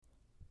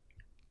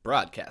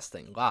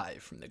Broadcasting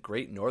live from the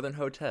Great Northern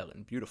Hotel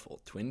in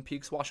beautiful Twin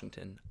Peaks,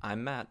 Washington,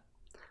 I'm Matt.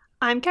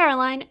 I'm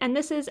Caroline, and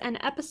this is an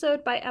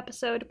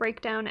episode-by-episode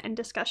breakdown and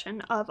discussion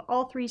of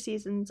all 3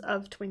 seasons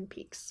of Twin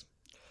Peaks.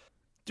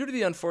 Due to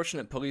the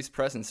unfortunate police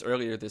presence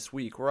earlier this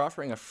week, we're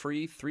offering a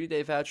free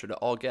 3-day voucher to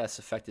all guests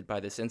affected by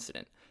this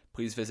incident.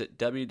 Please visit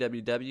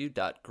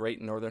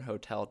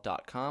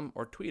www.greatnorthernhotel.com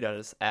or tweet at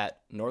us at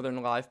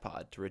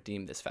NorthernLivePod to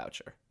redeem this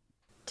voucher.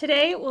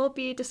 Today, we'll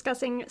be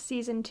discussing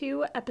Season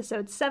 2,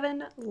 Episode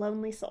 7,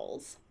 Lonely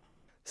Souls.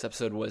 This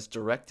episode was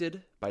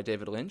directed by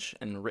David Lynch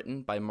and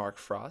written by Mark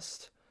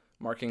Frost,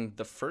 marking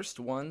the first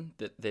one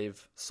that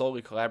they've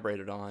solely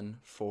collaborated on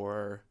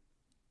for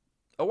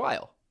a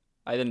while.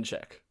 I didn't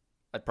check.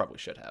 I probably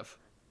should have.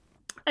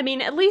 I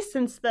mean, at least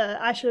since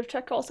I should have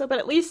checked also, but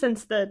at least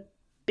since the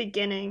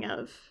beginning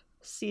of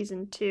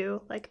Season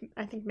 2,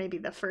 I think maybe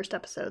the first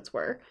 1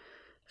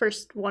 or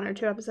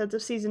 2 episodes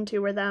of Season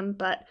 2 were them,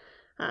 but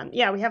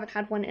we haven't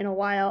had one in a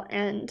while,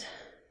 and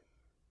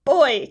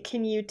boy,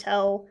 can you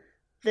tell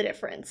the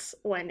difference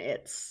when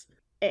it's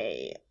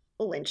a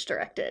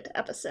Lynch-directed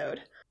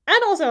episode.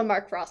 And also a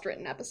Mark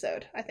Frost-written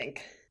episode, I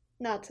think.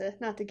 Not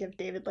to give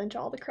David Lynch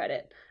all the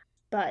credit,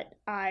 but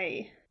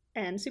I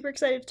am super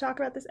excited to talk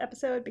about this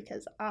episode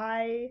because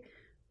I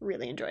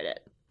really enjoyed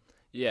it.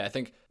 Yeah, I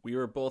think we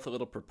were both a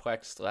little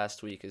perplexed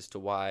last week as to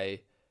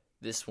why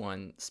this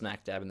one,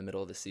 smack dab in the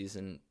middle of the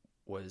season,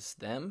 was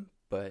them,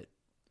 but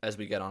as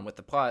we get on with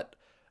the plot,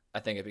 I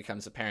think it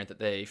becomes apparent that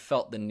they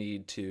felt the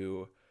need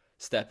to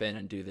step in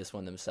and do this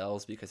one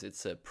themselves because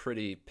it's a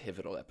pretty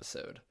pivotal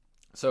episode.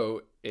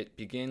 So it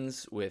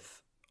begins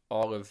with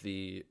all of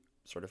the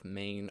sort of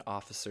main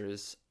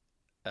officers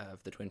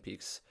of the Twin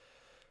Peaks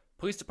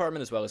Police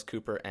Department, as well as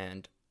Cooper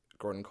and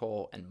Gordon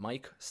Cole and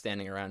Mike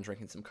standing around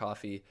drinking some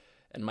coffee.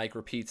 And Mike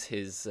repeats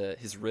his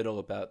riddle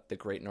about the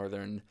Great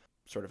Northern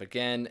sort of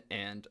again.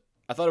 And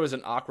I thought it was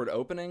an awkward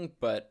opening,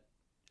 but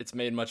it's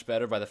made much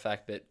better by the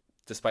fact that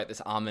despite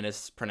this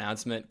ominous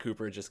pronouncement,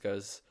 Cooper just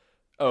goes,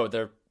 "Oh,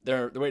 they're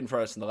waiting for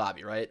us in the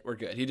lobby, right? We're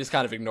good." He just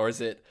kind of ignores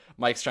it.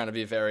 Mike's trying to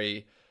be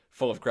very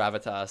full of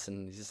gravitas,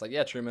 and he's just like,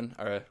 "Yeah, Truman,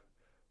 all right,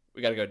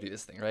 we got to go do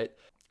this thing, right?"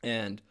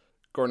 And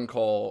Gordon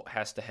Cole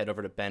has to head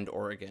over to Bend,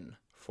 Oregon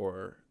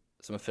for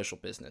some official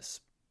business,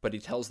 but he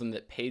tells them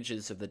that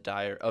pages of a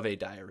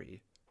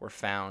diary were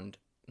found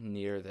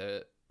near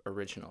the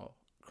original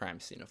crime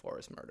scene of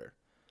Laura's murder.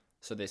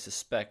 So they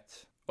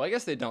suspect, well, I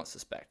guess they don't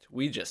suspect.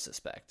 We just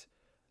suspect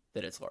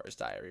that it's Laura's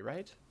diary,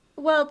 right?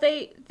 Well,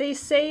 they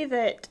say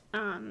that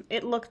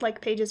it looked like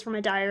pages from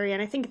a diary,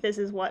 and I think this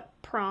is what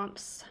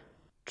prompts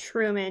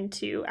Truman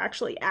to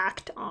actually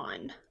act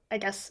on. I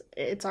guess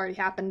it's already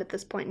happened at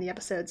this point in the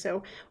episode,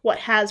 so what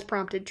has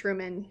prompted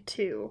Truman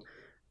to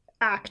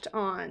act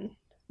on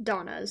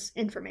Donna's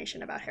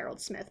information about Harold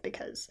Smith,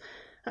 because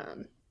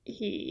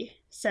he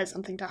says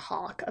something to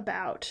Hawk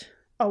about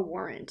a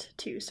warrant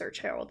to search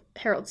Harold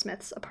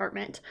Smith's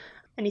apartment,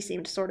 and he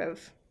seemed sort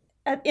of,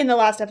 in the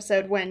last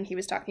episode when he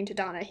was talking to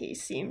Donna, he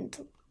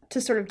seemed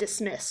to sort of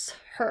dismiss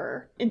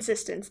her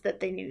insistence that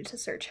they needed to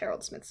search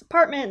Harold Smith's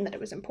apartment and that it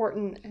was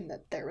important and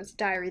that there was a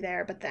diary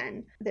there. But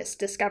then this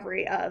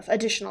discovery of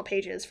additional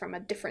pages from a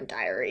different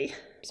diary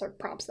sort of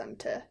prompts them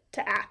to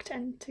act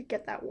and to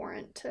get that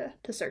warrant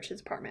to search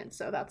his apartment.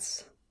 So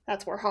that's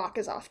where Hawk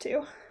is off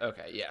to.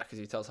 Okay, yeah, because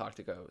he tells Hawk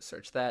to go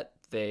search that.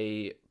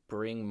 They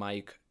bring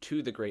Mike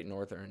to the Great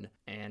Northern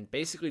and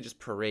basically just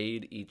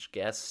parade each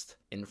guest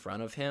in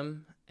front of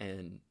him,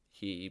 and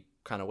he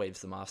kind of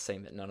waves them off,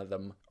 saying that none of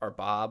them are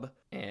Bob.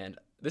 And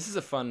this is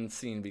a fun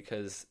scene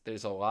because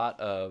there's a lot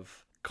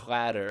of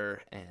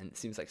clatter and it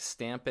seems like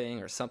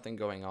stamping or something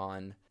going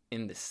on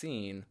in the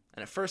scene.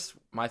 And at first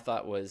my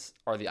thought was,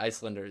 are the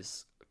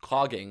Icelanders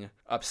clogging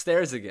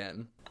upstairs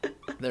again?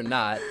 They're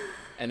not.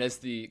 And as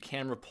the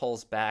camera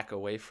pulls back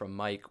away from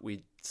Mike,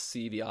 we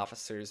see the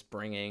officers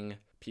bringing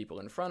people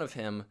in front of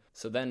him.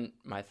 So then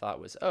my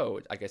thought was, oh,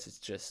 I guess it's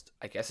just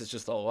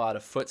a lot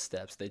of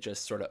footsteps. They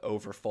just sort of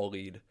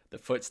overfolied the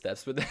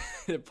footsteps, but then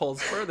it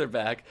pulls further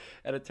back,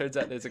 and it turns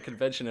out there's a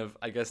convention of,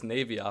 I guess,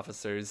 Navy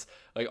officers,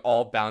 like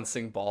all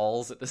bouncing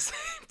balls at the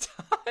same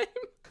time.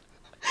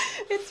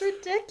 It's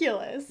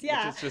ridiculous,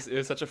 yeah. It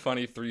was such a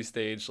funny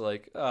 3-stage,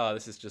 like, oh,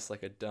 this is just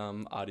like a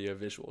dumb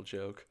audio-visual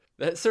joke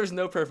that serves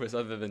no purpose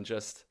other than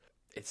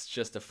it's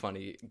just a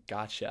funny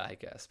gotcha, I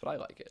guess, but I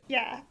like it.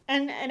 Yeah,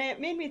 and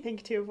it made me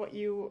think, too, of what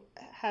you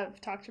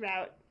have talked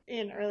about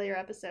in earlier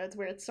episodes,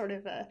 where it's sort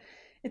of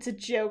it's a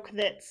joke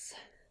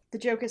the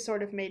joke is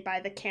sort of made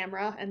by the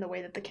camera and the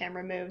way that the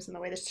camera moves and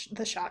the way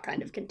the shot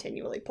kind of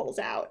continually pulls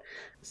out.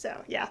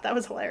 So, yeah, that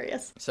was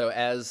hilarious. So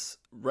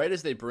right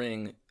as they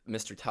bring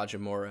Mr.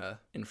 Tajimura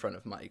in front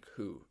of Mike,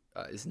 who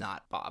is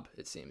not Bob,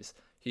 it seems,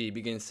 he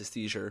begins to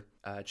seizure,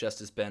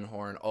 just as Ben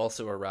Horne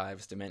also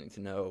arrives, demanding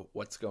to know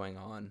what's going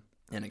on.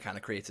 And it kind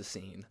of creates a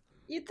scene.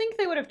 You'd think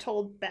they would have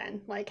told Ben,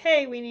 like,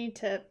 hey, we need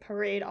to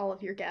parade all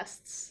of your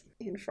guests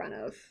in front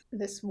of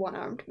this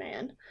one-armed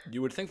man.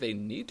 You would think they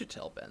need to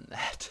tell Ben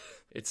that.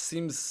 It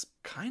seems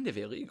kind of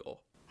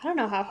illegal. I don't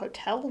know how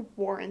hotel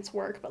warrants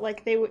work, but,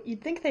 like,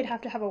 you'd think they'd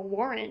have to have a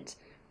warrant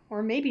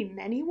or maybe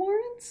many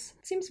warrants.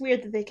 It seems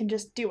weird that they can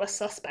just do a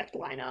suspect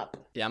lineup.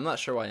 Yeah, I'm not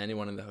sure why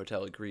anyone in the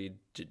hotel agreed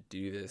to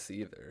do this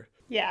either.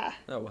 Yeah,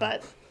 Oh, well.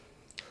 but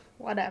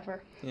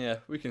whatever. Yeah,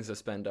 we can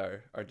suspend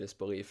our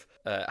disbelief.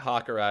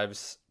 Hawk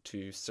arrives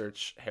to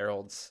search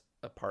Harold's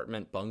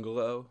apartment,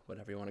 bungalow,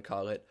 whatever you want to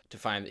call it, to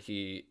find that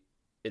it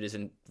is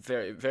in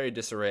very, very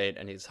disarray,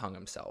 and he's hung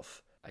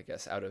himself, I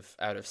guess, out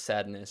of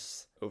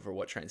sadness over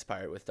what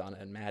transpired with Donna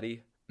and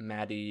Maddie.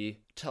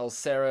 Maddie tells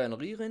Sarah and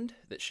Leland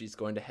that she's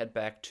going to head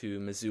back to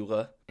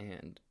Missoula,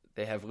 and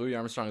they have Louis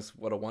Armstrong's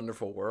What a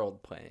Wonderful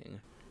World playing.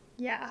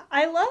 Yeah,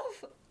 I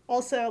love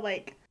also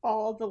like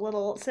all the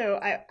little, so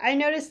I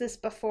noticed this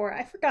before.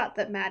 I forgot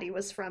that Maddie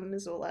was from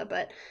Missoula,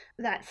 but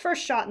that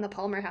first shot in the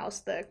Palmer house,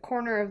 the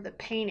corner of the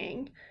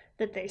painting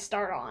that they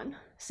start on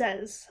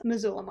says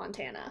Missoula,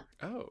 Montana.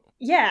 Oh.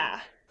 Yeah.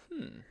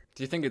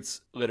 Do you think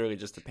it's literally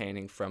just a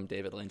painting from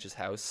David Lynch's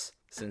house?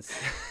 Since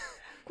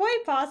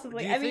Quite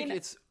possibly. Do you think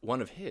it's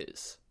one of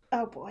his?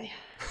 Oh boy.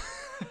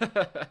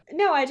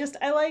 No, I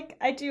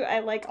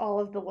like all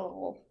of the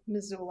little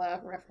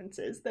Missoula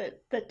references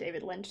that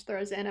David Lynch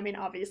throws in. I mean,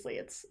 obviously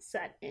it's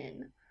set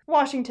in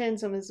Washington,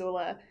 so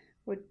Missoula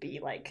would be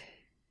like,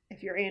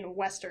 if you're in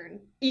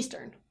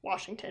eastern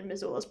Washington,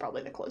 Missoula is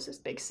probably the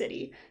closest big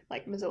city,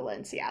 like Missoula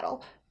and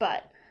Seattle.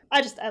 But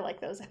I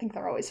like those. I think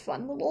they're always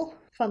fun little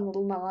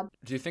nod.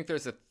 Do you think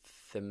there's a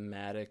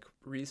thematic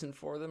reason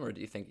for them, or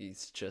do you think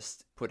he's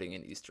just putting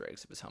in Easter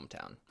eggs of his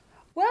hometown?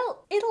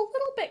 Well, it a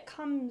little bit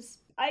comes,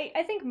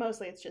 I think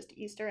mostly it's just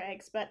Easter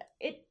eggs, but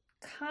it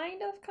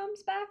kind of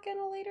comes back in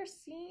a later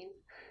scene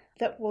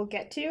that we'll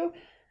get to.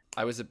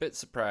 I was a bit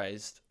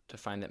surprised to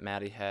find that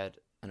Maddie had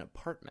an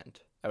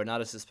apartment. I would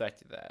not have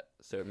suspected that,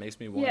 so it makes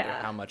me wonder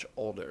how much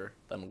older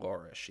than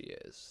Laura she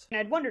is. And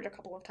I'd wondered a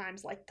couple of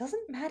times, like,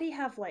 doesn't Maddie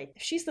have, like,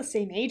 if she's the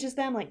same age as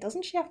them, like,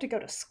 doesn't she have to go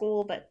to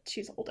school, but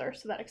she's older,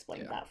 so that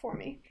explained that for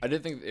me. I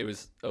did think it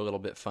was a little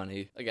bit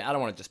funny. Again, I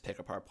don't want to just pick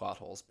apart plot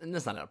holes, and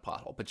that's not a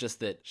plot hole, but just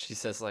that she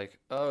says, like,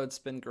 oh, it's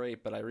been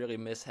great, but I really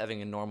miss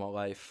having a normal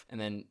life,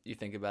 and then you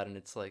think about it, and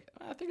it's like,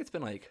 I think it's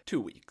been, like, 2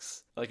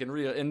 weeks. Like, in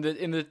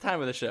the time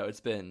of the show, it's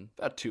been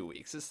about 2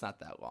 weeks. It's not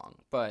that long,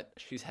 but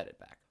she's headed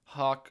back.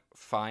 Hawk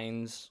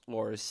finds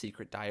Laura's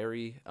secret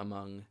diary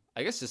among,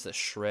 I guess, just a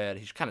shred.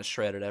 He's kind of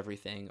shredded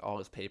everything, all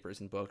his papers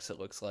and books, it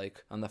looks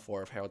like, on the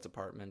floor of Harold's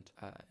apartment.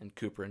 And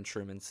Cooper and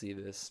Truman see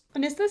this.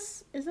 And is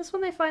this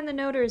when they find the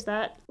note, or is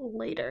that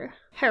later?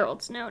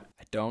 Harold's note.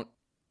 I don't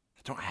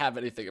have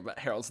anything about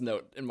Harold's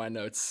note in my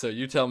notes, so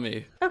you tell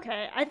me.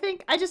 Okay,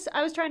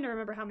 I was trying to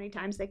remember how many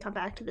times they come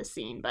back to this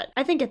scene, but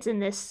I think it's in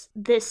this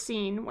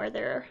scene where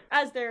they're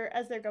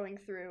going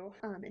through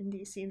in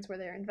these scenes where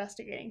they're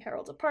investigating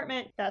Harold's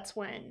apartment. That's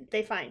when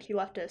they find he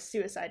left a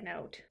suicide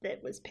note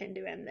that was pinned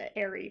to him that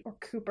Harry or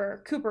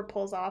Cooper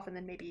pulls off and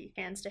then maybe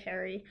hands to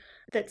Harry,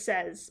 that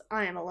says,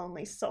 "I am a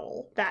lonely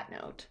soul." That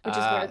note, which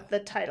is where the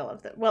title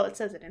of it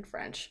says it in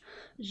French,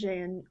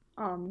 "J'ai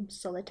un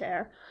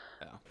solitaire."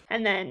 Yeah.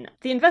 And then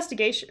the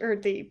investigation, or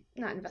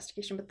not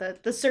investigation,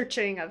 but the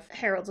searching of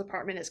Harold's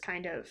apartment is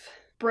kind of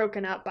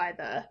broken up by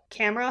the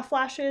camera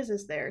flashes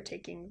as they're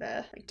taking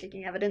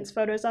evidence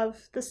photos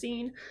of the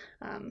scene.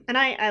 And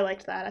I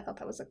liked that. I thought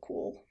that was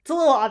it's a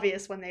little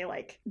obvious when they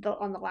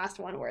on the last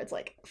one where it's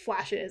like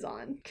flashes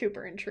on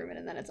Cooper and Truman,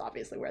 and then it's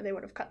obviously where they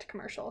would have cut to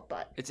commercial,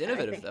 but it's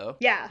innovative though.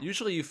 Yeah.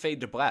 Usually you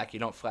fade to black, you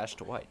don't flash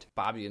to white.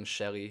 Bobby and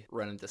Shelley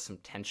run into some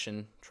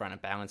tension trying to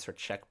balance her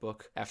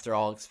checkbook. After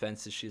all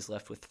expenses, she's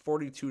left with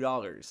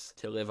 $42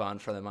 to live on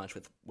for the month,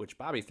 which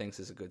Bobby thinks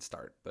is a good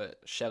start, but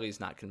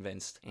Shelley's not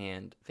convinced,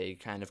 and they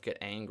kind of get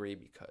angry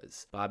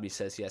because Bobby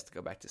says he has to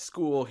go back to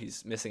school.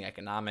 He's missing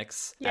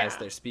economics as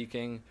they're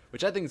speaking,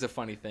 which I think is a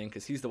funny thing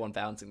because he's the one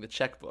balancing the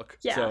checkbook.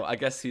 Yeah. So I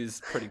guess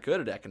he's pretty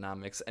good at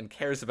economics and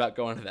cares about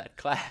going to that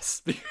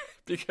class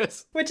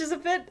because... Which is a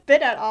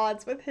bit at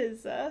odds with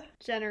his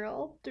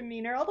general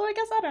demeanor, although I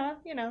guess, I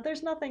don't know,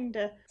 there's nothing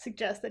to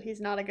suggest that he's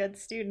not a good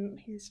student.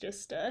 He's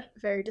just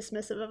very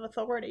dismissive of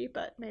authority,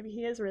 but maybe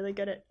he is really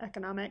good at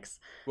economics.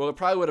 Well, it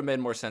probably would have made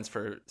more sense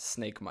for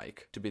Snake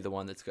Mike to be the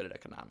one that's good at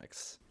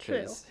economics.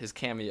 True. His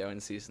cameo in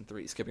season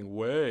 3, skipping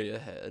way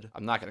ahead.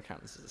 I'm not going to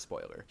count this as a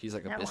spoiler. He's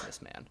like a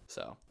businessman,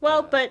 so...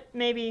 Well, but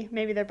maybe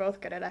they're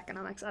both good at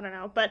economics. I don't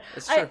know, but...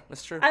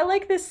 That's true. I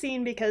like this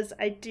scene because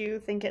I do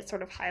think it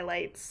sort of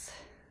highlights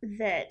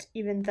that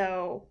even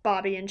though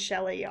Bobby and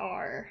Shelley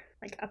are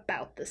like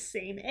about the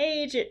same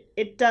age,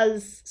 it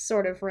does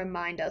sort of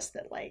remind us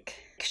that like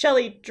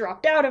Shelley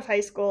dropped out of high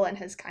school and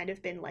has kind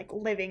of been like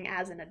living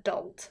as an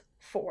adult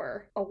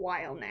for a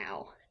while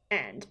now.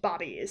 And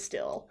Bobby is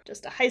still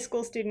just a high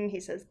school student. He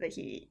says that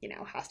he,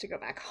 has to go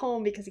back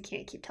home because he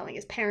can't keep telling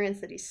his parents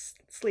that he's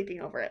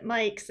sleeping over at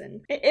Mike's.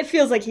 And it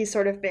feels like he's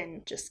sort of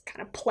been just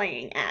kind of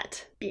playing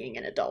at being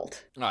an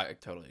adult. I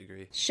totally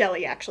agree.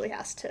 Shelley actually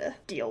has to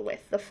deal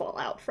with the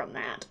fallout from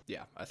that.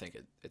 Yeah, I think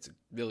it's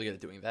really good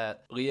at doing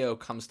that. Leo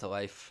comes to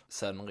life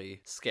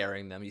suddenly,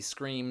 scaring them. He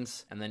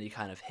screams, and then he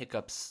kind of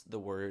hiccups the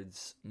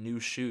words "new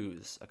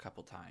shoes" a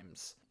couple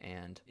times.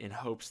 And in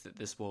hopes that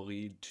this will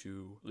lead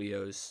to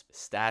Leo's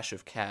stash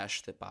of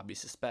cash that Bobby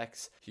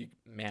suspects, he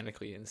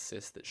manically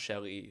insists that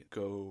Shelley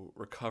go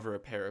recover a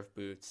pair of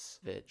boots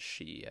that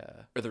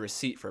or the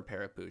receipt for a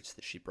pair of boots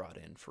that she brought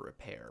in for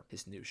repair,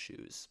 his new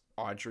shoes.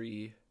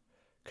 Audrey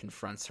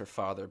confronts her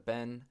father,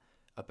 Ben,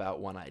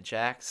 about One-Eye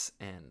Jacks,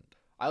 and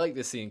I like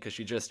this scene because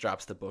she just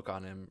drops the book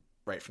on him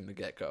right from the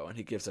get-go, and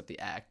he gives up the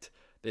act.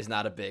 There's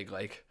not a big,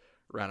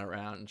 run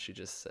around. She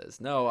just says,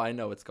 no, I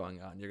know what's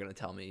going on. You're going to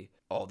tell me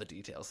all the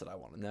details that I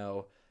want to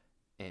know.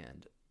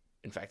 And,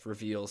 in fact,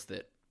 reveals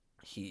that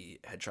he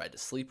had tried to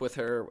sleep with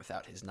her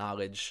without his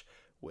knowledge,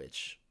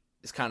 which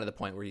is kind of the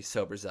point where he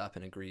sobers up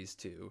and agrees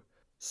to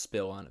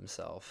spill on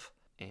himself.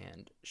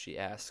 And she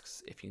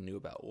asks if he knew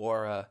about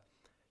Laura.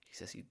 He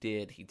says he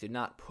did. He did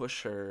not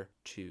push her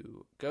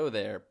to go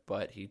there,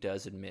 but he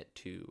does admit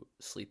to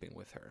sleeping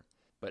with her,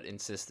 but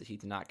insists that he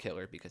did not kill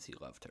her because he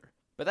loved her.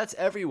 But that's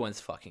everyone's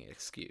fucking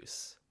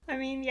excuse. I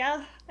mean,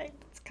 yeah,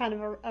 it's kind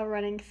of a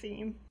running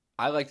theme.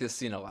 I like this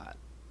scene a lot.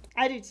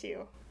 I do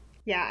too.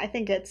 Yeah, I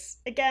think it's,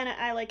 again,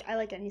 I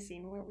like any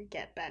scene where we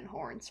get Ben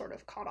Horne sort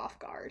of caught off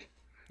guard.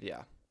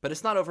 Yeah, but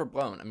it's not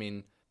overblown. I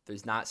mean,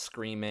 there's not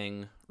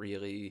screaming,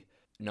 really.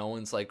 No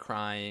one's,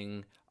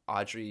 crying.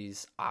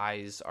 Audrey's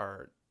eyes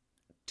are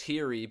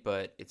teary,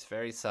 but it's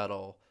very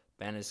subtle.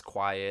 Ben is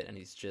quiet, and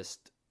he's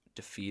just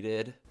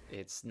defeated.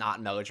 It's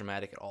not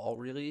melodramatic at all,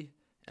 really.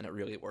 And it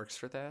really works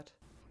for that.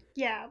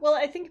 Yeah, well,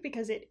 I think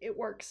because it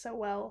works so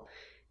well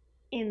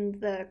in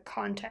the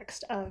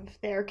context of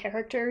their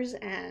characters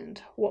and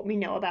what we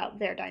know about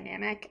their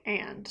dynamic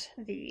and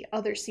the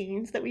other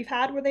scenes that we've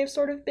had where they've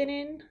sort of been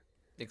in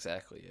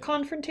exactly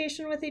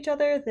confrontation with each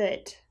other,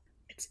 that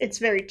it's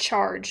very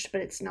charged,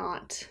 but it's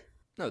not.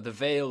 No, the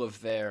veil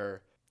of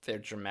their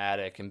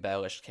dramatic,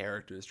 embellished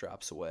characters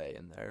drops away,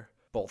 and they're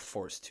both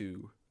forced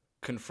to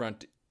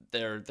confront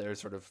their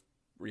sort of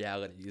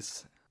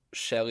realities.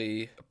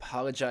 Shelley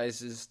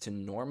apologizes to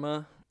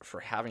Norma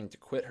for having to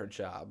quit her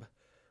job,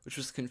 which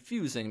was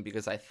confusing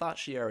because I thought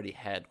she already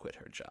had quit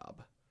her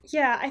job.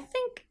 Yeah, I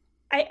think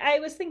I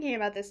was thinking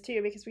about this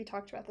too because we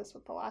talked about this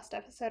with the last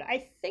episode.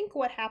 I think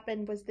what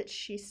happened was that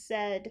she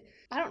said,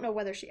 I don't know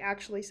whether she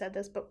actually said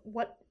this, but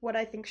what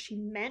I think she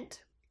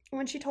meant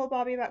when she told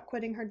Bobby about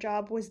quitting her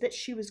job was that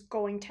she was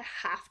going to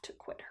have to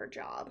quit her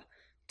job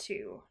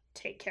to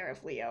take care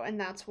of Leo, and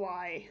that's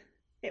why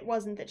it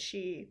wasn't that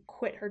she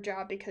quit her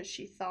job because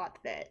she thought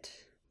that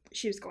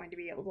she was going to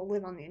be able to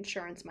live on the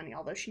insurance money,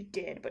 although she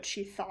did, but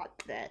she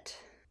thought that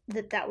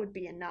would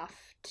be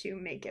enough to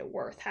make it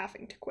worth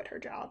having to quit her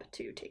job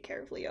to take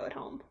care of Leo at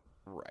home.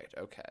 Right,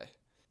 okay.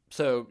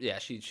 So, yeah,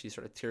 she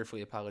sort of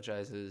tearfully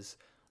apologizes.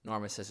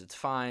 Norma says it's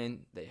fine.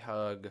 They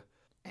hug.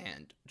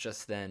 And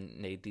just then,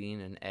 Nadine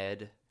and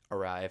Ed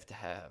arrive to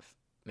have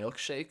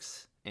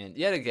milkshakes. And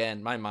yet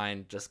again, my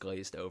mind just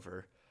glazed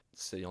over.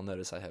 So you'll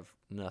notice I have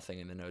nothing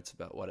in the notes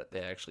about what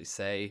they actually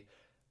say.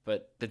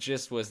 But the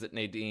gist was that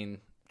Nadine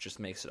just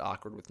makes it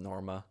awkward with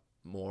Norma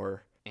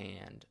more.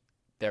 And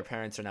their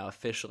parents are now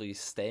officially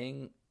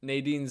staying.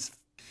 Nadine's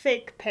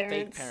fake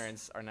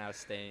parents are now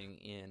staying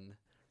in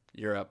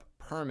Europe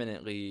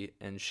permanently.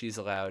 And she's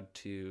allowed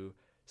to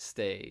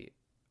stay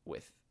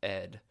with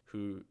Ed,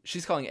 who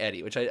she's calling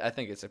Eddie, which I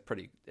think it's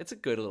a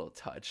good little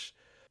touch.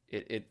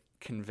 It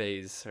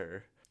conveys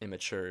her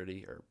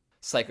immaturity or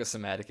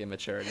psychosomatic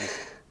immaturity.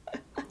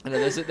 And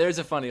then there's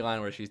a funny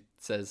line where she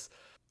says,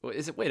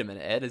 wait a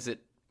minute, Ed, is it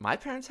my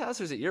parents'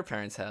 house or is it your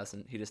parents' house?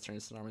 And he just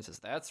turns to Norma and says,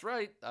 that's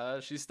right,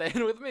 she's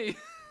staying with me.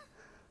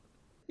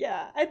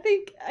 Yeah, I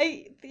think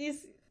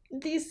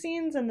these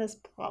scenes in this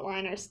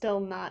plotline are still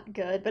not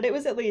good, but it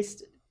was at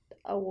least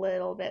a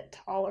little bit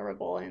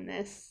tolerable in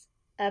this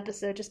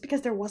episode just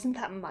because there wasn't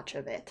that much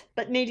of it.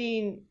 But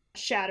Nadine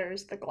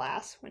shatters the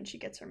glass when she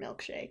gets her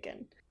milkshake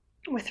and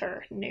with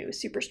her new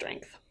super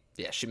strength.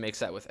 Yeah, she makes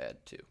that with Ed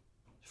too,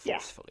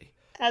 forcefully.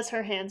 Yeah. As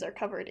her hands are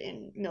covered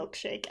in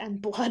milkshake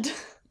and blood.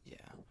 Yeah.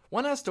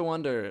 One has to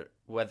wonder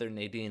whether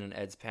Nadine and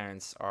Ed's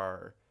parents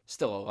are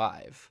still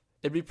alive.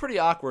 It'd be pretty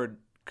awkward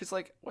because,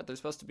 they're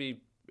supposed to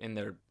be in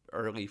their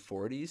early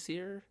 40s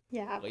here?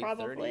 Yeah, late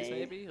probably. 30s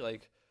maybe?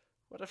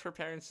 What if her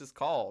parents just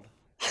called?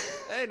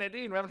 Hey,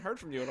 Nadine, we haven't heard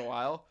from you in a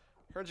while.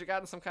 Heard you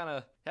got in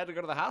had to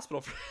go to the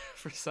hospital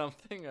for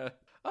something.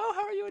 Oh,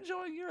 how are you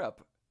enjoying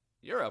Europe?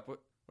 Europe?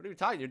 What are you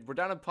talking? We're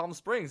down in Palm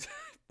Springs.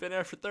 Been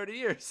there for 30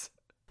 years.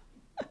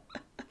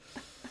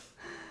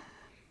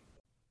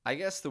 I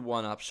guess the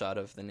one upshot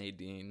of the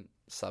Nadine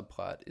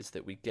subplot is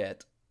that we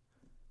get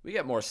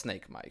more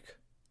Snake Mike,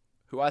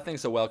 who I think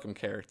is a welcome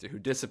character, who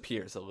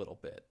disappears a little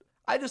bit.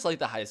 I just like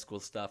the high school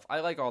stuff.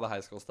 I like all the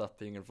high school stuff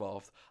being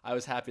involved. I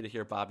was happy to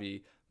hear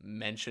Bobby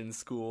mention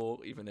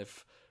school, even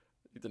if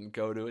he didn't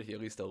go to it, he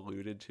at least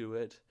alluded to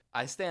it.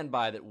 I stand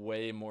by that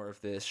way more of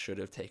this should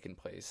have taken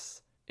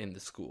place in the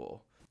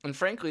school. And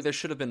frankly, there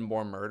should have been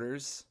more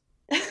murders.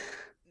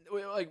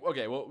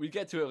 We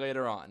get to it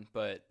later on,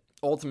 but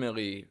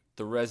ultimately,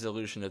 the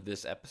resolution of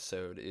this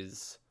episode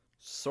is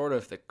sort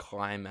of the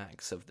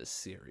climax of the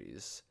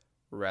series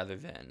rather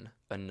than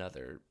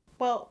another.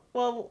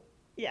 Well,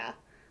 yeah.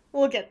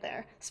 We'll get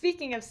there.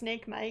 Speaking of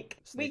Snake Mike,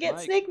 we get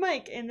Mike. Snake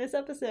Mike in this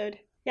episode.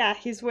 Yeah,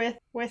 he's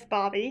with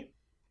Bobby.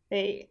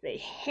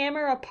 They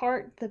hammer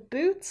apart the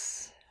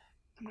boots.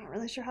 I'm not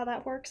really sure how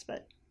that works,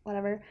 but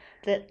whatever.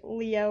 That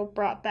Leo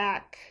brought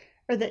back,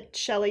 or that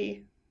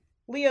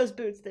Leo's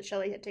boots that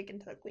Shelley had taken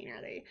to the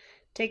cleaner. They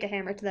take a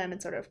hammer to them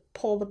and sort of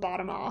pull the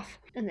bottom off,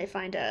 and they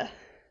find a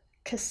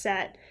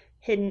cassette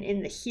hidden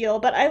in the heel.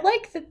 But I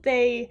like that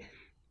they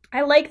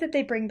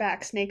bring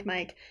back Snake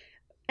Mike,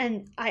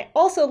 and I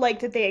also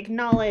like that they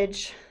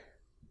acknowledge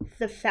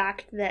the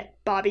fact that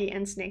Bobby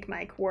and Snake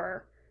Mike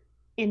were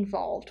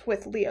involved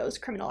with Leo's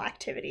criminal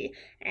activity.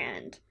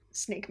 And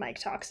Snake Mike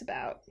talks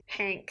about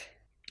Hank,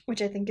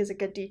 which I think is a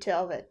good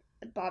detail, that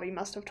Bobby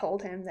must have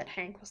told him that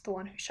Hank was the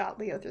one who shot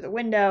Leo through the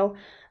window.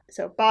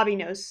 So Bobby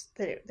knows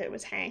that it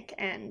was Hank.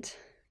 And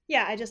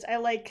yeah,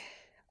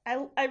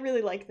 I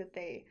really like that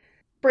they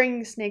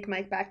bring Snake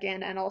Mike back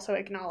in and also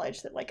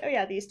acknowledge that, like, oh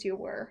yeah, these two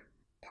were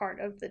part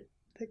of the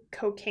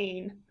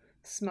cocaine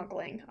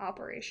smuggling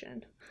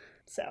operation.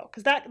 So,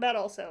 because that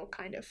also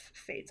kind of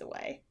fades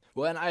away.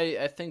 Well, and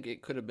I think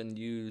it could have been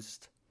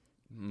used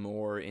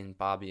more in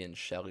Bobby and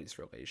Shelley's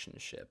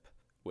relationship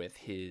with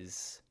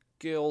his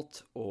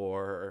guilt,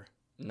 or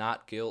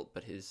not guilt,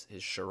 but his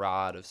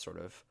charade of sort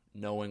of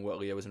knowing what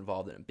Leo was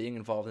involved in and being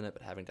involved in it,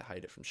 but having to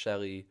hide it from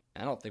Shelley.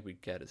 I don't think we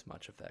get as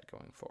much of that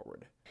going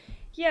forward.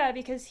 Yeah,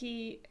 because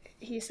he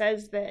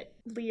says that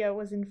Leo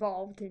was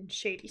involved in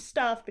shady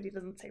stuff, but he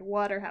doesn't say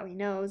what or how he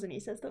knows, and he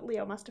says that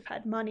Leo must have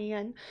had money,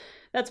 and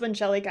that's when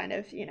Shelley kind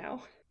of,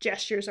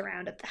 gestures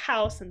around at the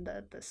house and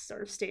the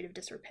sort of state of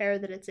disrepair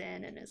that it's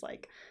in, and is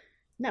like,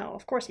 no,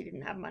 of course he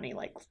didn't have money,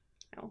 like,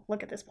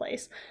 look at this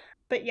place.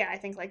 But yeah, I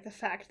think, like, the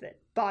fact that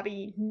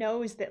Bobby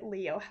knows that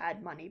Leo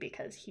had money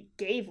because he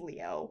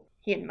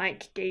and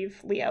Mike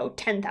gave Leo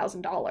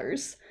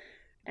 $10,000,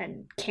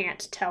 and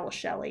can't tell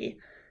Shelley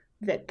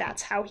that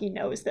that's how he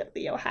knows that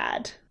Leo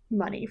had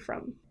money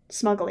from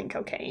smuggling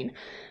cocaine.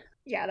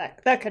 Yeah,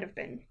 that could have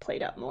been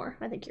played up more.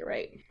 I think you're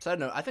right. So I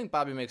don't know. I think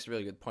Bobby makes a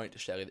really good point to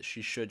Shelley that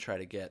she should try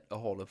to get a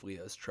hold of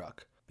Leo's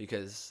truck,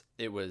 because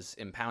it was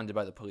impounded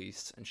by the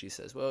police, and she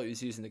says, well, he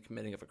was using the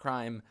committing of a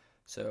crime,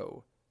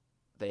 so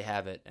they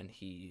have it. And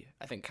he,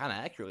 I think, kind of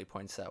accurately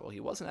points out, well, he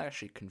wasn't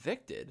actually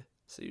convicted,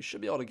 so you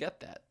should be able to get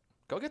that.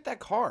 Go get that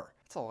car.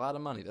 It's a lot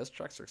of money. Those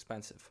trucks are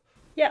expensive.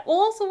 Yeah, well,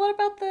 also, what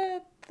about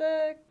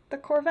the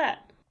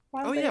Corvette?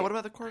 What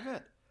about the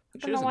Corvette?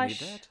 She doesn't need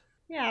that.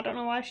 Yeah, I don't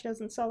know why she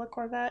doesn't sell the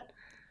Corvette.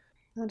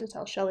 Not to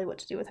tell Shelley what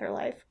to do with her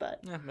life, but...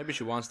 Yeah, maybe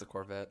she wants the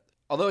Corvette.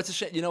 Although it's a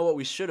shame. You know what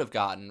we should have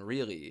gotten,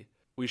 really?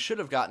 We should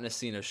have gotten a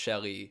scene of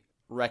Shelley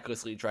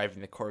recklessly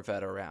driving the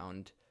Corvette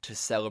around to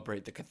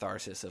celebrate the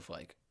catharsis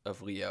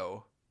of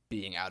Leo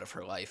being out of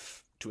her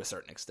life to a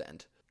certain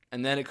extent.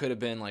 And then it could have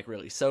been, like,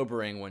 really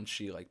sobering when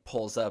she, like,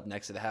 pulls up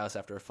next to the house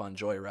after a fun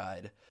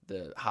joyride.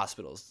 The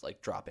hospital's,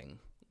 like, dropping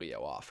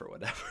Leo off or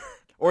whatever.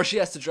 Or she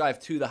has to drive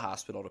to the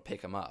hospital to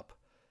pick him up.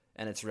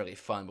 And it's really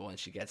fun, but when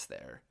she gets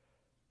there,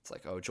 it's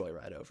like, oh,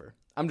 joyride over.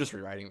 I'm just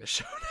rewriting the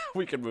show now.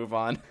 We can move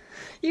on.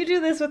 You do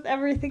this with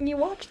everything you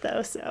watch,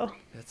 though, so...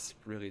 That's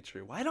really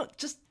true. Why don't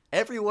just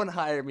everyone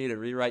hire me to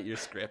rewrite your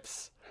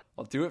scripts?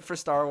 I'll do it for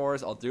Star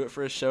Wars. I'll do it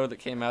for a show that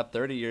came out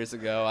 30 years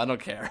ago. I don't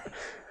care.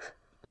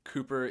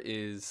 Cooper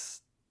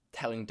is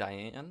telling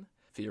Diane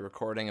via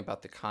recording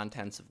about the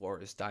contents of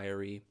Laura's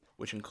diary,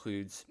 which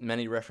includes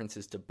many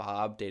references to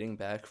Bob dating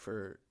back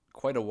for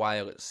quite a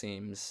while, it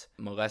seems,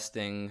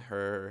 molesting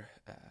her,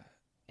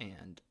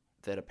 and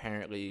that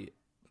apparently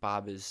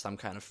Bob is some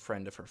kind of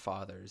friend of her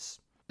father's,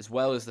 as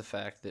well as the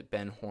fact that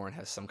Ben Horne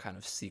has some kind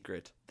of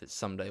secret that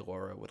someday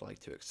Laura would like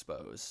to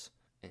expose.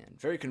 And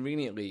very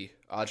conveniently,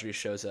 Audrey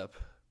shows up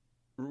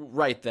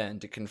right then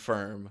to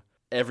confirm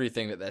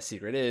everything that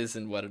secret is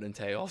and what it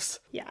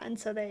entails. Yeah, and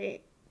so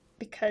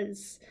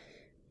because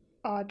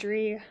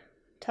Audrey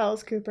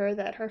tells Cooper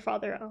that her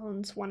father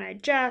owns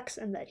One-Eyed Jacks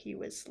and that he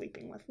was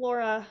sleeping with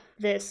Laura,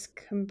 this,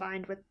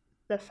 combined with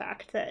the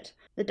fact that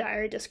the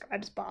diary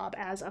describes Bob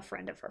as a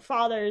friend of her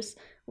father's,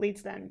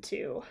 leads them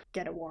to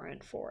get a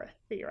warrant for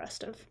the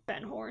arrest of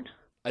Ben Horne.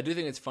 I do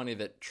think it's funny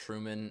that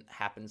Truman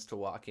happens to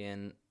walk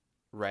in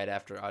right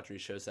after Audrey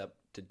shows up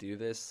to do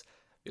this,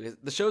 because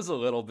the show's a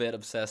little bit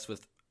obsessed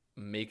with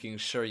making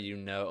sure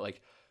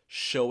like,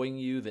 showing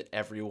you that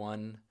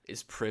everyone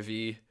is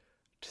privy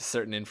to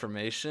certain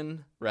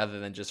information, rather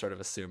than just sort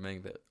of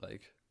assuming that,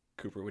 like,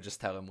 Cooper would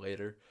just tell him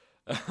later.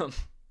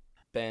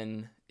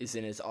 Ben is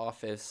in his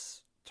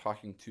office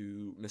talking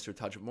to Mr.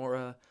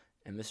 Tajimura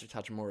and Mr.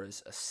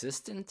 Tajimura's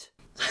assistant.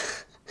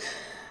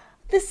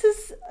 Yet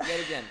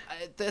again,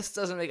 this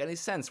doesn't make any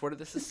sense. Where did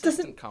this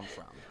assistant come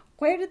from?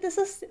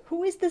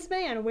 Who is this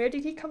man? Where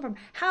did he come from?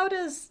 How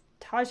does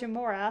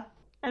Tajimura,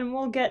 and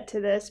we'll get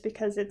to this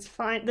because it's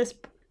fine. This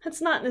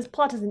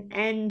plot doesn't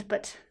end,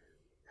 but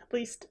at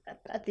least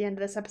at the end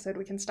of this episode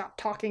we can stop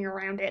talking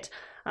around it.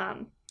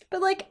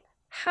 But, like,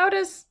 how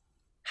does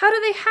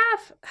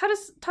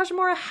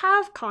Tajimura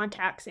have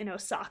contacts in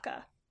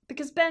Osaka?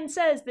 Because Ben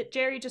says that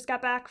Jerry just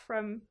got back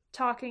from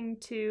talking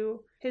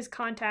to his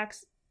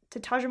contacts to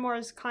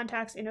Tajimura's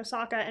contacts in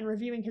Osaka and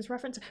reviewing his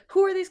references.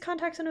 Who are these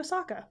contacts in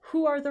Osaka?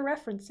 Who are the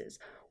references?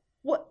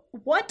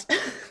 What?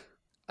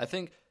 I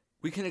think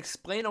we can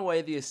explain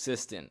away the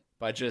assistant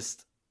by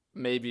just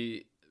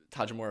maybe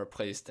Tajimura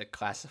placed a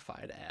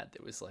classified ad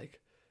that was like,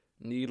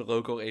 need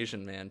local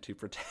Asian man to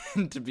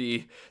pretend to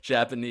be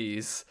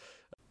Japanese.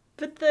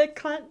 But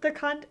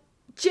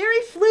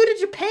Jerry flew to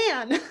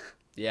Japan!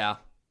 Yeah.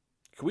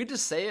 Can we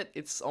just say it?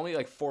 It's only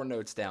like 4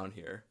 notes down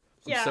here.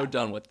 I'm so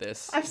done with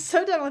this. I'm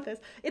so done with this.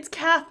 It's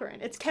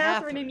Catherine. It's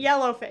Catherine in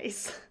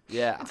Yellowface.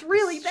 Yeah. It's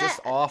really bad. It's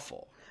just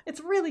awful. It's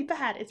really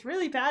bad. It's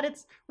really bad.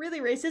 It's really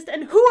racist.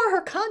 And who are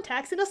her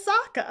contacts in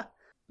Osaka?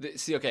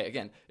 See, okay,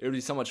 again, it would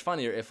be so much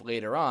funnier if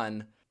later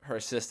on her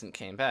assistant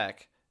came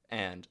back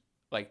and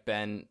like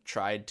Ben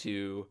tried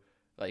to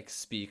like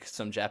speak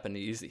some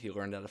Japanese that he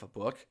learned out of a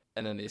book,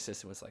 and then the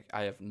assistant was like,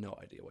 I have no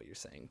idea what you're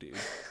saying, dude.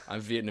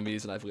 I'm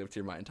Vietnamese and I've lived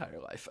here my entire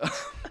life.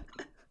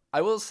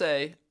 I will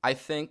say, I'm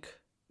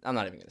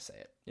not even going to say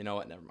it. You know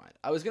what? Never mind.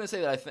 I was going to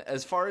say that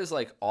as far as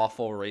like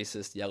awful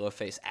racist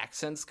yellowface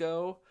accents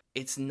go,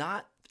 it's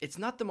not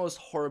the most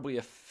horribly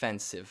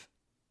offensive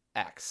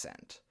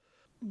accent.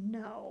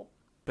 No.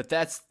 But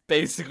that's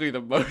basically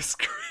the most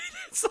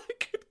credence I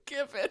could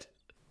give it.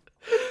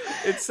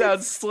 It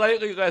sounds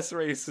slightly less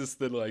racist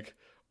than like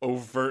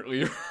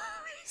overtly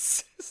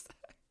racist.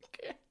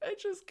 I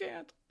just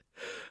can't.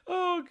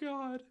 Oh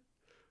God.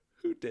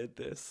 Who did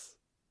this?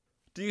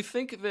 Do you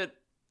think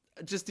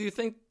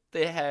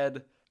they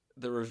had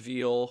the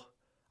reveal?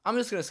 I'm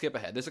just going to skip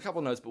ahead. There's a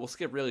couple notes, but we'll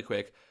skip really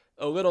quick.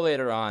 A little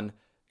later on,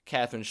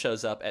 Catherine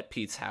shows up at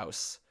Pete's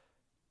house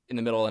in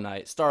the middle of the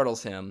night,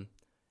 startles him,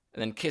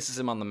 and then kisses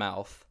him on the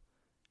mouth,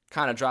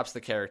 kind of drops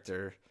the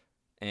character,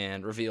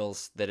 and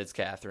reveals that it's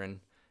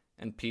Catherine.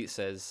 And Pete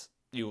says,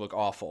 "You look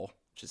awful,"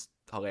 which is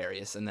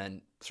hilarious, and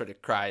then sort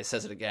of cries,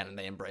 says it again, and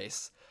they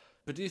embrace.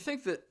 But do you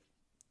think that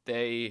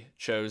they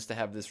chose to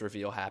have this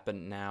reveal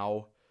happen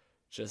now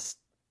just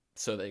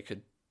so they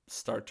could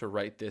start to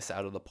write this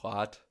out of the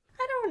plot?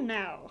 I don't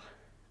know.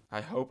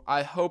 I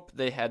hope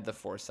they had the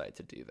foresight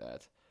to do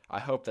that. I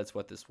hope that's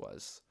what this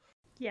was.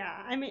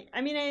 Yeah,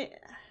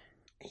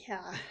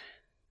 yeah.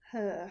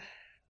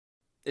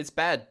 It's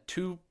bad.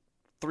 2,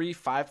 3,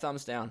 5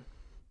 thumbs down.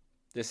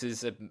 This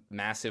is a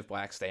massive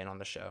black stain on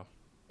the show.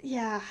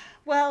 Yeah,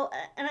 well,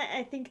 and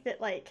I think that,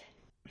 like,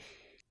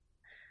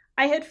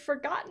 I had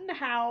forgotten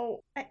how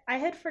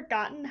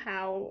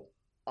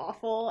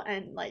awful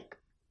and, like,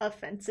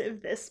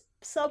 offensive this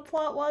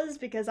subplot was,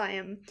 because I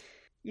am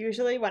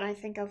usually, when I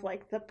think of,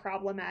 like, the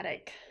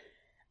problematic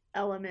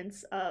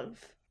elements of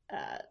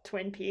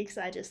Twin Peaks,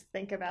 I just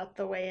think about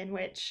the way in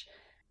which,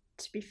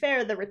 to be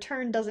fair, The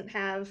Return does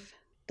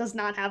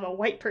not have a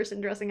white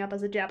person dressing up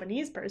as a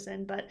Japanese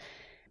person, but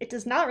it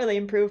does not really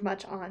improve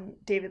much on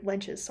David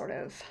Lynch's sort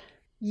of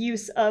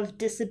use of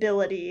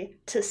disability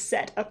to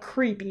set a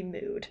creepy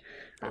mood.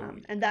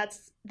 And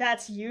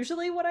that's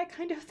usually what I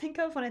kind of think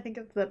of when I think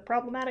of the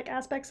problematic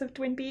aspects of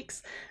Twin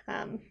Peaks,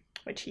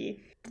 which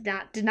he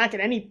did not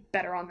get any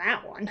better on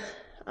that one.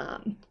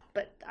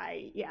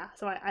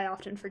 So I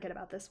often forget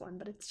about this one,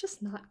 but it's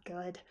just not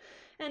good.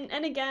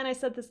 And again, I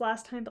said this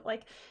last time, but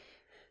like,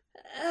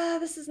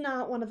 this is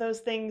not one of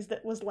those things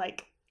that was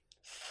like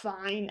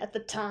fine at the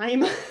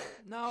time.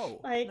 No,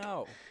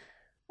 no.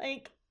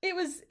 Like, it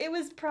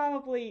was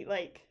probably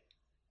like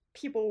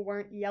people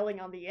weren't yelling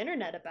on the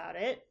internet about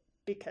it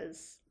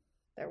because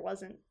there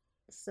wasn't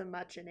so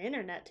much an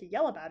internet to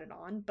yell about it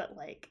on, but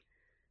like,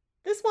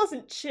 this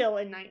wasn't chill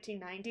in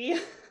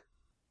 1990.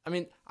 I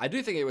mean, I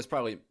do think it was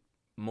probably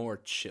more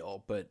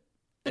chill, but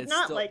it's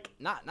not still, like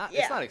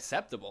it's not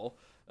acceptable.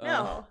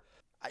 No.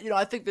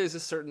 I think there's a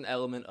certain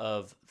element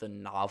of the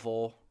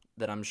novel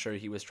that I'm sure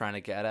he was trying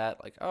to get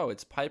at, like, oh,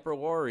 it's Piper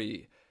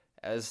Laurie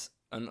as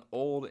an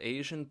old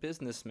Asian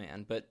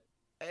businessman, but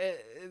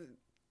it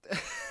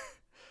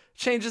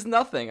changes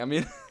nothing. I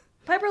mean,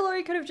 Piper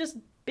Laurie could have just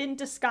been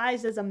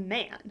disguised as a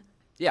man.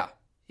 Yeah.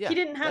 He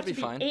didn't have to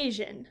be fine.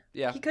 Asian.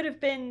 Yeah. He could have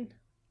been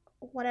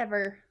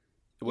whatever.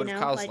 It would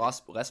have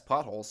caused less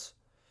potholes.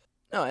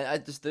 No,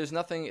 there's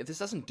nothing. This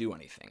doesn't do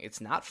anything.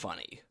 It's not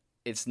funny.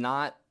 It's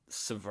not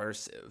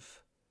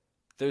subversive.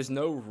 There's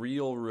no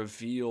real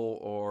reveal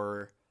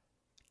or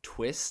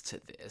twist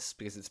to this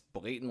because it's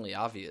blatantly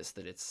obvious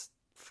that it's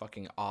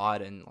fucking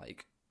odd and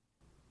like.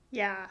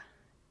 Yeah,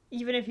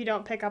 even if you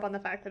don't pick up on the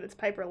fact that it's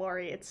Piper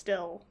Laurie, it's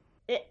still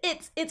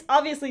it's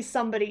obviously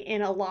somebody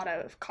in a lot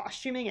of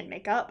costuming and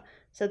makeup.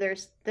 So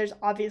there's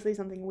obviously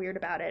something weird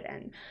about it,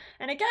 and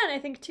again, I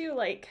think too,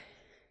 like,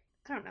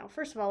 I don't know.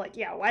 First of all, like,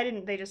 yeah, why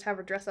didn't they just have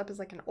her dress up as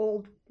like an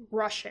old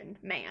Russian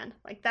man?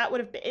 Like, that would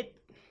have been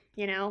it,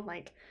 you know,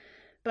 like.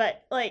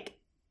 But like,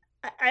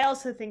 I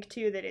also think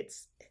too that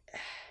it's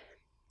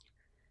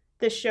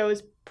the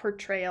show's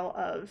portrayal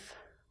of.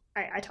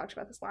 I talked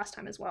about this last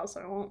time as well,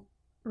 so I won't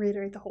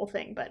reiterate the whole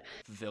thing, but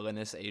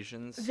villainous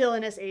Asians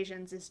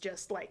is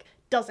just like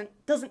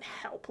doesn't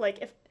help.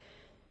 Like, if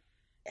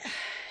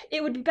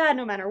it would be bad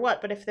no matter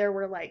what, but if there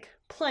were like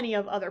plenty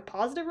of other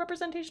positive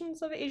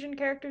representations of Asian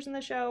characters in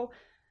the show,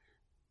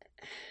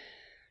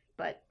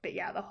 But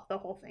yeah, the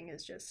whole thing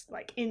is just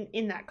like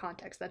in that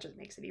context, that just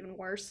makes it even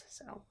worse.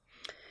 So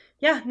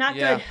yeah, not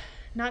good.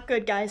 Not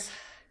good, guys.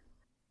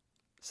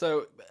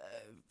 So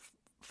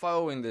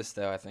following this,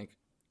 though, I think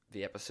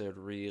the episode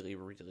really,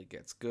 really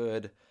gets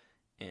good,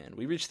 and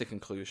we reach the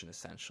conclusion,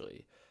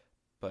 essentially.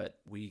 But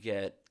we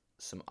get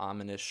some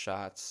ominous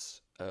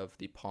shots of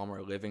the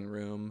Palmer living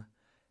room.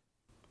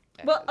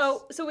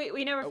 Well, so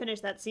we never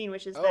finished that scene,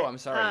 which is that, I'm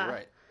sorry, you're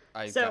right.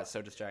 I got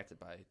so distracted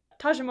by it.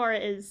 Tajimura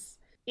is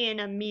in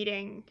a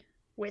meeting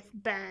with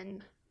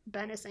Ben.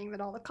 Ben is saying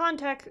that all the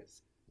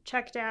contacts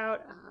checked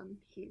out.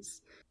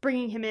 He's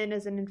bringing him in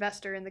as an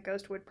investor in the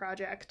Ghostwood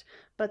project.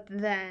 But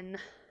then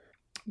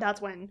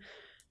that's when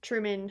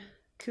Truman,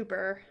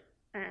 Cooper,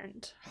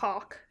 and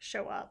Hawk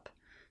show up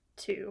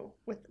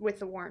with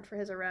the warrant for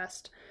his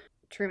arrest.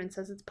 Truman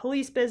says it's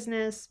police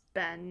business.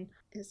 Ben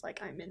is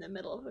like, I'm in the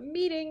middle of a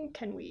meeting.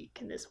 Can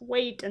this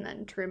wait? And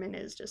then Truman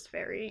is just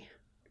very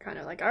kind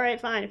of like, all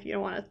right, fine. If you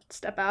don't want to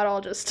step out,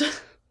 I'll just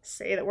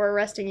say that we're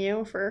arresting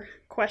you for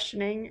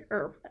questioning,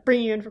 or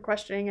bringing you in for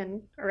questioning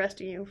and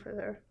arresting you for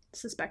the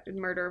suspected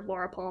murder of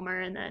Laura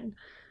Palmer. And then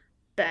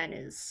Ben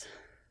is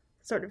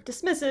sort of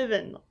dismissive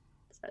and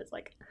says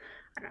like,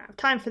 I don't have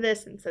time for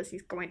this, and says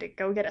he's going to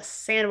go get a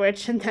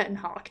sandwich. And then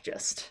Hawk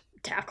just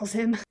tackles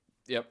him.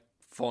 Yep.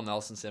 Full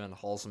Nelson Simon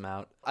hauls him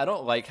out. I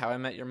don't like How I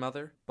Met Your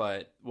Mother,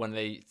 but when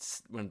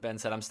Ben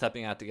said, I'm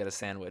stepping out to get a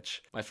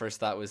sandwich, my first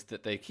thought was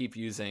that they keep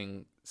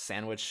using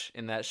sandwich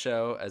in that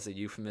show as a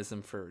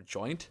euphemism for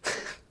joint.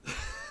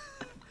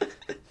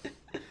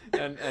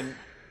 and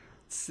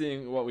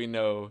seeing what we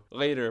know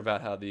later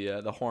about how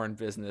the horn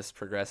business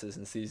progresses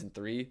in season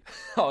 3,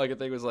 all I could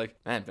think was like,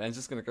 man, Ben's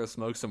just going to go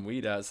smoke some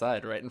weed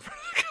outside right in front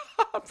of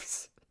the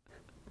cops.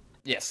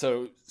 Yeah,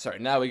 so, sorry,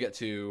 now we get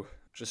to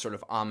just sort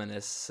of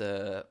ominous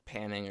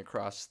panning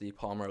across the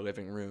Palmer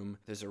living room.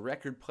 There's a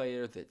record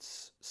player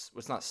it's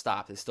not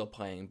stopped, it's still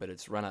playing, but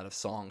it's run out of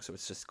songs, so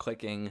it's just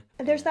clicking.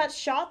 And there's that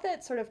shot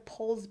that sort of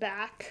pulls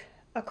back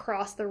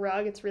across the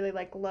rug. It's really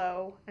like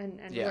low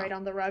and right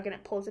on the rug, and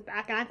it pulls it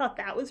back. And I thought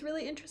that was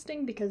really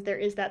interesting because there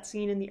is that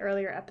scene in the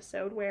earlier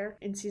episode where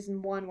in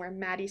season 1 where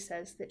Maddie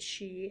says that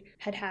she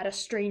had a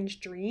strange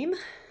dream.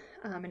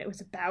 And it was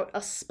about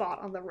a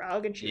spot on the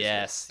rug, and she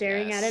was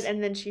staring at it,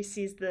 and then she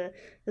sees the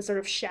sort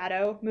of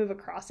shadow move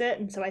across it.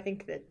 And so I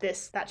think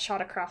that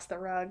shot across the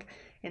rug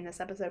in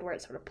this episode where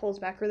it sort of pulls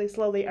back really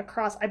slowly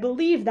across, I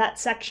believe that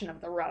section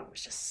of the rug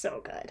was just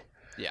so good.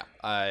 Yeah,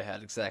 I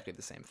had exactly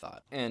the same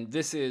thought. And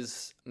this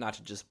is, not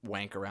to just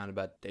wank around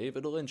about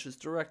David Lynch's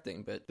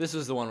directing, but this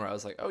was the one where I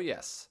was like, oh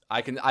yes,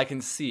 I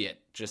can see it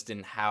just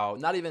in how,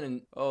 not even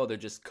in, they're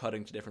just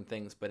cutting to different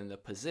things, but in the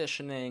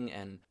positioning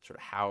and sort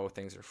of how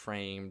things are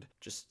framed,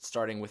 just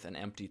starting with an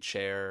empty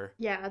chair.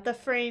 Yeah, the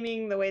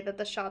framing, the way that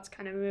the shots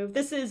kind of move.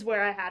 This is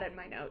where I had in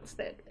my notes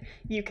that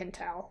you can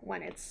tell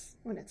when it's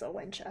a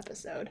Lynch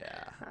episode.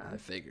 Yeah, I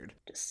figured.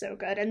 Just so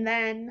good. And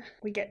then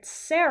we get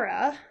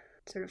Sarah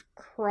sort of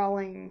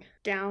crawling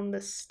down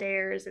the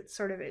stairs.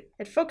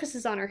 It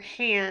focuses on her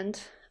hand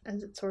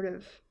as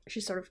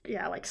she's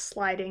like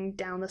sliding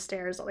down the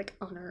stairs, like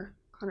on her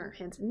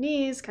hands and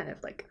knees, kind of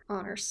like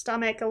on her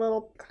stomach a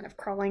little, kind of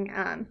crawling.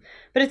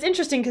 But it's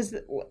interesting because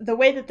the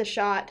way that the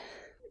shot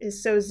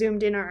is so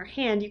zoomed in on her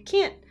hand, you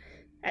can't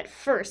at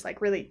first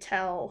like really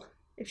tell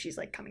if she's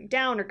like coming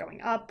down or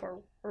going up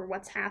or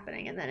what's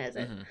happening. And then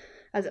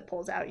as it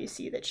pulls out, you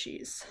see that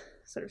she's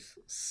sort of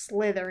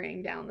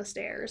slithering down the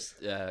stairs.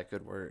 Yeah,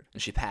 good word.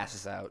 And she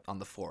passes out on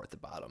the floor at the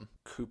bottom.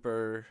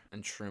 Cooper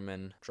and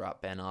Truman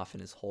drop Ben off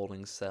in his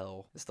holding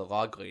cell as the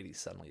log lady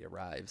suddenly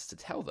arrives to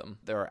tell them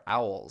there are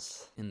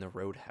owls in the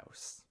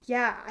roadhouse.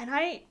 Yeah, and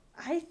I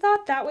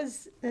thought that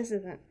was, this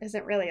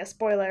isn't really a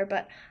spoiler,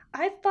 but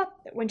I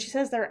thought that when she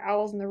says there are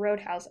owls in the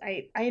roadhouse,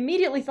 I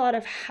immediately thought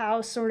of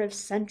how sort of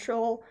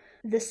central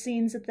the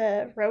scenes at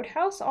the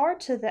roadhouse are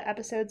to the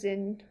episodes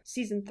in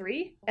season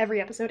 3.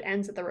 Every episode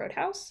ends at the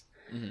roadhouse.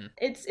 Mm-hmm.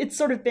 It's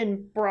sort of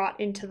been brought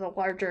into the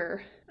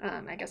larger,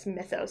 I guess,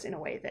 mythos in a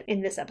way that in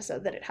this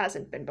episode that it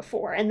hasn't been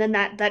before. And then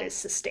that is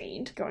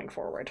sustained going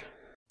forward.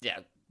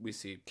 Yeah, we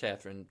see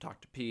Catherine talk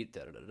to Pete,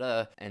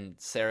 and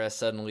Sarah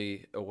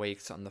suddenly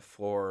awakes on the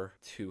floor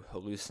to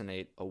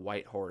hallucinate a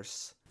white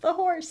horse. The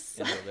horse.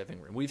 In the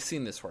living room. We've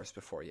seen this horse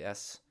before,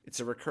 yes? It's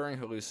a recurring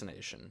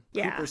hallucination.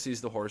 Yeah. Cooper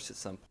sees the horse at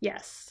some point.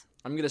 Yes.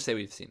 I'm going to say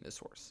we've seen this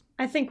horse.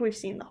 I think we've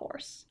seen the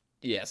horse.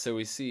 Yeah, so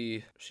we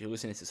see she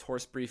hallucinates this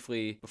horse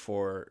briefly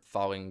before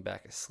falling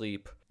back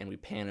asleep, and we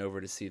pan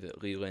over to see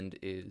that Leland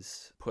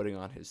is putting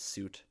on his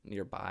suit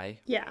nearby.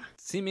 Yeah.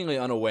 Seemingly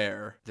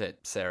unaware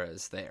that Sarah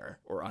is there,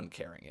 or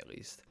uncaring at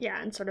least.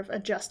 Yeah, and sort of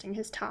adjusting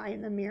his tie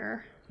in the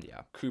mirror.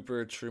 Yeah.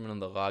 Cooper, Truman,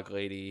 and the log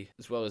lady,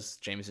 as well as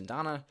James and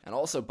Donna, and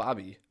also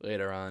Bobby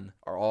later on,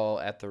 are all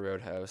at the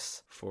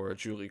Roadhouse for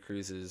Julie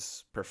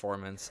Cruz's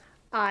performance.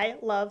 I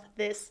love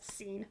this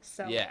scene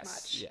so much.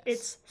 Yes.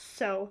 It's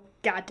so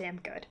goddamn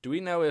good. Do we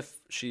know if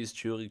she's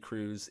Julie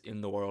Cruz in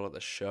the world of the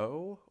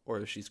show, or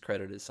if she's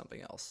credited as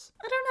something else?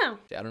 I don't know.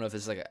 Yeah, I don't know if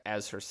it's like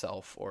as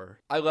herself, or...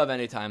 I love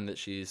any time that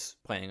she's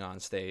playing on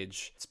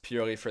stage. It's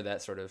purely for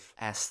that sort of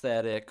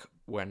aesthetic,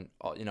 when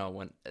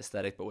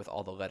aesthetic, but with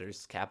all the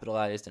letters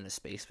capitalized and a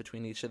space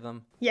between each of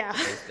them. Yeah.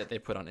 That they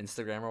put on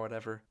Instagram or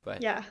whatever.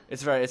 But yeah,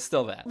 it's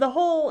still that. The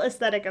whole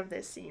aesthetic of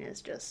this scene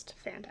is just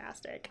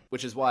fantastic.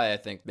 Which is why I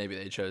think maybe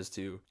they chose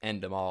to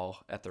end them all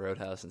at the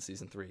Roadhouse in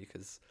season 3,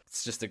 because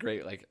it's just a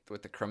great, like,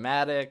 with the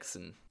chromatics,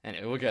 and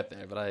anyway, we'll get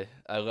there. But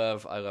I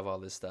love all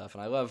this stuff,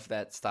 and I love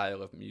that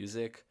style of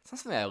music. It's not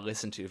something I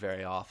listen to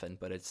very often,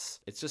 but it's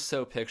just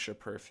so picture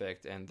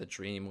perfect, and the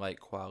dreamlike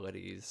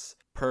qualities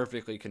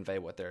perfectly convey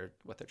what they're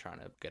trying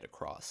to get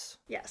across.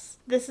 Yes,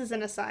 this is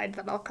an aside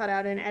that I'll cut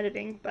out in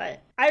editing,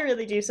 but I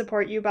really do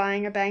support you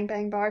buying a Bang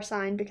Bang Bar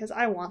sign because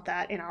I want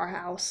that in our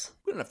house.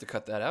 We don't have to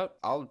cut that out.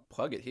 I'll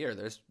plug it here.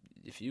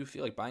 If you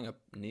feel like buying a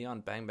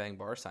neon Bang Bang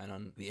Bar sign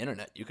on the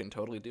internet, you can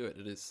totally do it.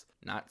 It is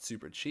not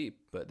super cheap,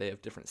 but they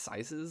have different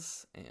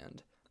sizes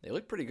and they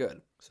look pretty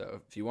good.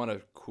 So if you want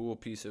a cool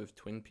piece of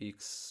Twin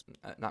Peaks,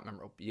 not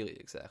memorabilia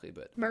exactly,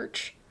 but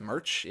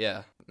merch,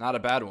 yeah, not a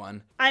bad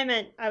one.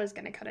 I was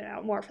going to cut it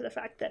out more for the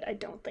fact that I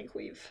don't think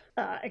we've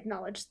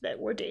acknowledged that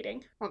we're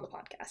dating on the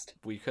podcast.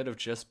 We could have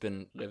just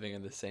been living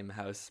in the same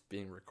house,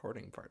 being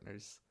recording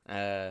partners.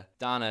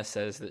 Donna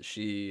says that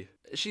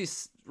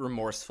she's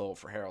remorseful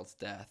for Harold's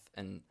death,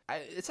 and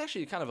it's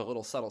actually kind of a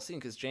little subtle scene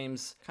because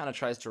James kind of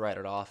tries to write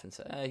it off and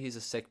say, he's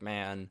a sick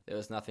man, there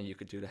was nothing you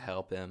could do to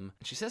help him.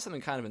 And she says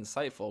something kind of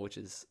insightful, which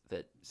is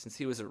that since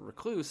he was a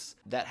recluse,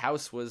 that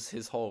house was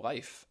his whole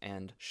life,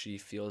 and she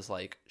feels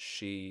like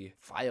she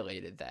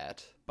violated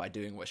that by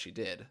doing what she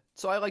did.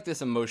 So I like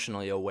this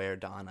emotionally aware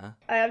Donna.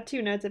 I have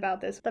 2 notes about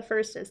this. The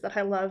first is that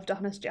I love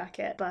Donna's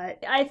jacket,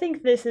 but I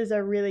think this is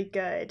a really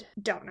good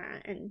Donna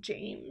and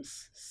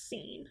James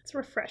scene. It's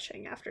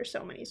refreshing after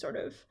so many sort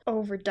of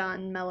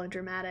overdone,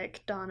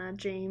 melodramatic Donna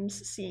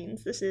James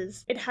scenes.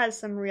 It has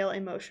some real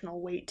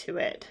emotional weight to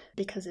it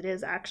because it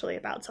is actually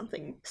about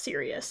something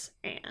serious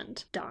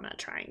and Donna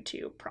trying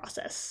to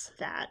process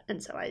that.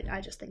 And so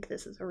I just think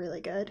this is a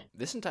really good.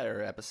 This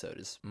entire episode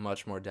is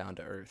much more down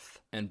to earth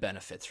and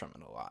benefits from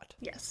it a lot.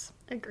 Yes,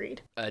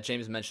 agreed.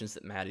 James mentions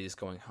that Maddie is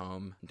going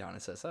home. Donna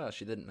says,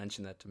 she didn't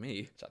mention that to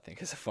me, which I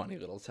think is a funny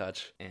little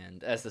touch.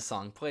 And as the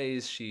song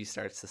plays, she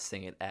starts to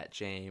sing it at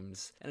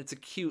James. And it's a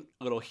cute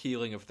little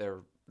healing of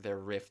their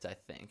rift, I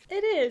think.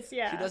 It is,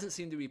 yeah. She doesn't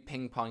seem to be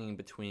ping-ponging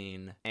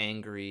between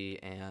angry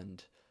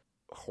and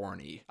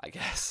horny, I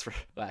guess, for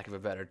lack of a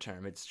better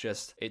term. It's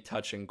just a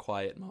touching,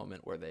 quiet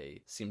moment where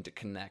they seem to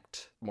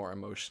connect more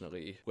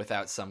emotionally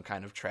without some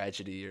kind of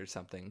tragedy or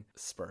something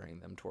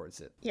spurring them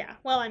towards it. Yeah,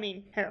 well, I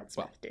mean, Harold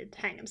Smith did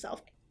hang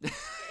himself.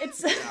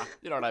 It's yeah,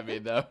 you know what I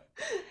mean, though.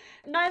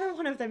 Neither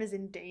one of them is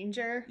in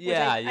danger.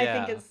 Yeah, which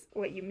I think is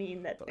what you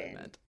mean. That I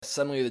meant.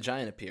 Suddenly the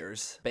giant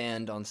appears.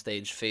 Band on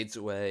stage fades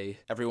away.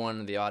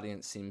 Everyone in the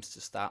audience seems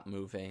to stop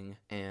moving,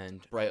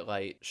 and bright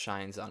light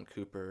shines on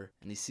Cooper,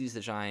 and he sees the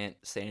giant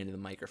saying into the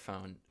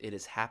microphone, "It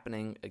is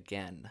happening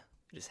again.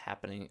 It is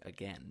happening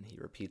again." He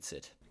repeats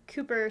it.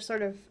 Cooper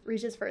sort of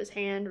reaches for his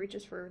hand,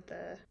 reaches for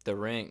the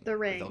ring. The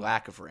ring. The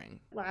lack of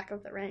ring. Lack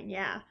of the ring,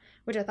 yeah.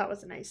 Which I thought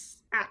was a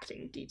nice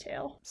acting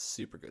detail.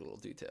 Super good little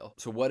detail.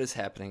 So what is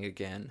happening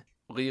again?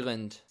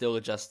 Leland, still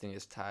adjusting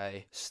his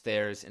tie,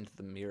 stares into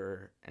the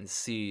mirror and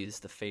sees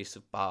the face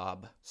of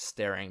Bob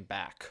staring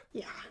back.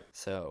 Yeah.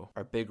 So,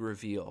 our big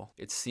reveal.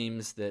 It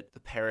seems that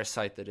the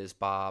parasite that is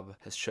Bob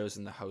has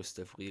chosen the host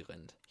of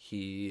Leland.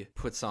 He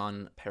puts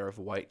on a pair of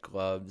white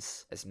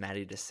gloves as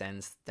Maddie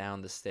descends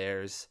down the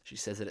stairs. She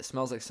says that it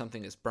smells like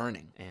something is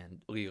burning.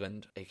 And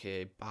Leland,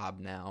 aka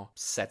Bob now,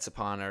 sets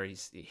upon her. He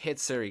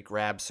hits her, he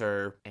grabs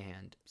her,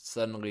 and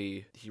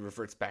suddenly he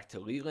reverts back to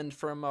Leland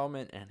for a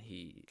moment, and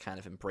he kind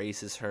of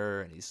embraces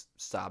her, and he's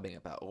sobbing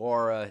about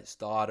Laura, his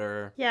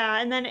daughter. Yeah,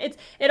 and then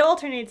it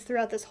alternates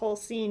throughout this whole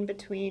scene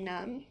between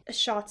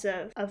shots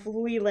of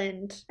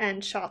Leland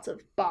and shots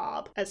of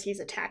Bob as he's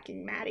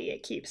attacking Maddie.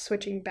 It keeps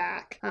switching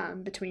back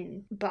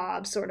between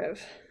Bob sort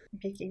of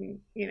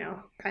making,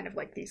 kind of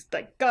like these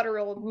like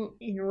guttural,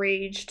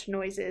 enraged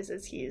noises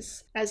as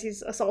he's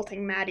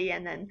assaulting Maddie,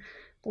 and then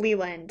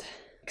Leland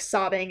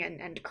sobbing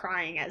and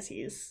crying as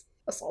he's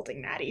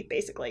assaulting Maddie,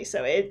 basically.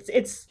 So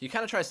it's he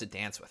kind of tries to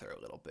dance with her a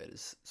little bit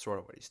is sort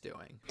of what he's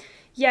doing.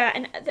 Yeah,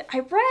 and I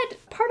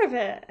read part of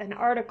an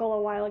article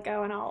a while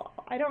ago, and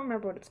I don't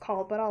remember what it's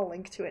called, but I'll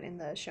link to it in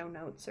the show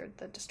notes or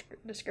the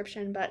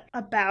description, but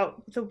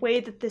about the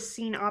way that this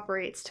scene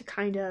operates to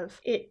kind of,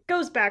 it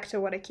goes back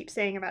to what I keep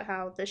saying about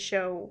how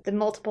the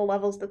multiple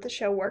levels that the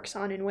show works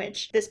on, in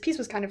which this piece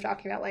was kind of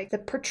talking about like the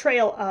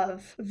portrayal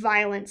of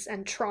violence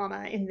and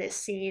trauma in this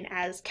scene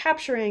as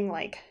capturing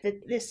like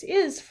that this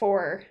is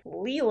for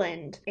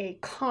Leland a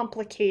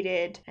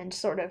complicated and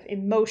sort of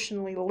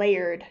emotionally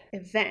layered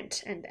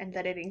event, and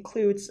that it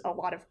includes a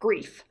lot of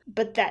grief,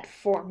 but that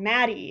for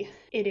Maddie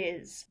it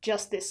is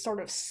just this sort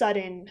of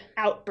sudden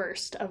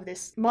outburst of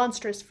this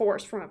monstrous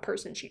force from a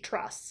person she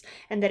trusts,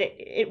 and that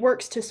it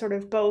works to sort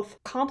of both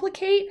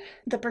complicate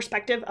the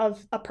perspective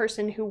of a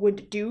person who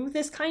would do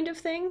this kind of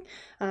thing,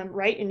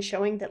 right, in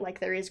showing that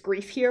like there is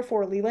grief here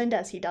for Leland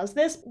as he does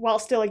this, while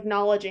still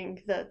acknowledging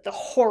the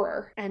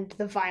horror and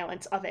the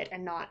violence of it,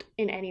 and not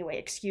in any any way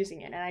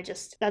excusing it. And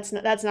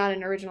that's not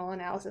an original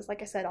analysis.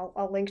 Like I said,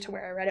 I'll link to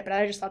where I read it, but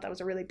I just thought that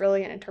was a really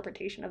brilliant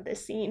interpretation of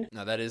this scene.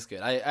 No, that is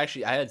good. I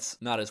had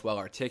not as well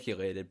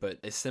articulated, but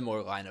a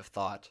similar line of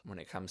thought when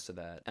it comes to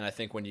that. And I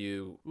think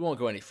we won't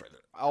go any further.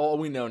 All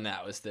we know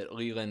now is that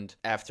Leland,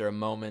 after a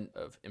moment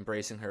of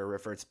embracing her,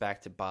 reverts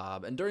back to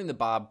Bob. And during the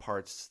Bob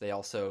parts, they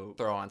also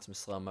throw on some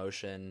slow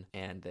motion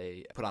and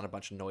they put on a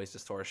bunch of noise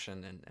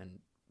distortion and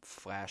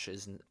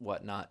flashes and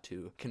whatnot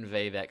to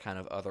convey that kind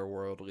of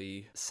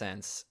otherworldly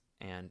sense.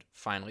 And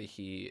finally,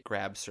 he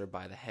grabs her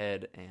by the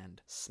head and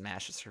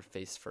smashes her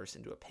face first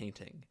into a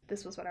painting.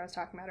 This was what I was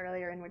talking about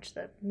earlier, in which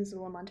the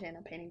Missoula, Montana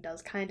painting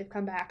does kind of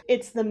come back.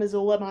 It's the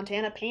Missoula,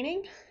 Montana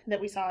painting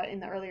that we saw in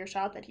the earlier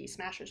shot that he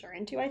smashes her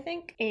into, I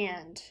think.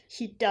 And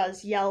he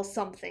does yell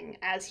something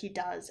as he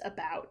does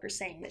about her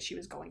saying that she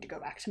was going to go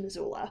back to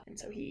Missoula. And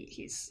so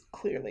he's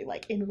clearly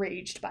like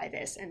enraged by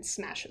this and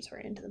smashes her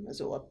into the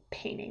Missoula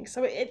painting.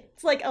 So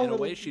it's like in a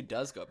way, she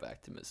does go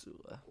back to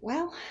Missoula.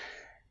 Well,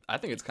 I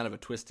think it's kind of a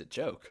twisted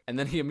joke. And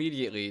then he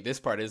immediately, this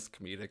part is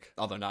comedic,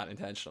 although not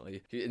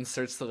intentionally, he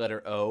inserts the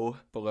letter O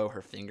below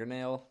her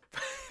fingernail,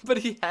 but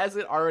he has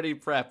it already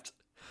prepped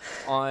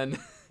on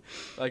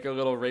like a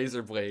little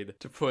razor blade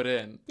to put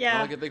in. Yeah.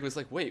 All I could think was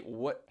like, wait,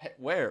 what?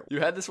 Where? You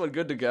had this one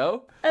good to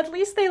go? At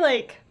least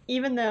they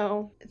even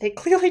though they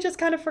clearly just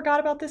kind of forgot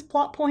about this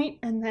plot point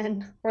and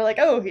then we're like,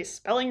 oh, he's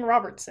spelling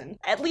Robertson.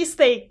 At least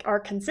they are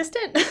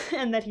consistent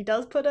and that he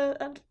does put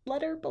a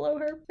letter below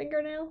her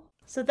fingernail.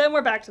 So then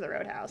we're back to the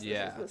Roadhouse.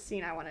 Yeah. This is the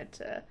scene I wanted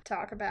to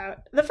talk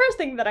about. The first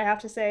thing that I have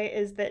to say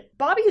is that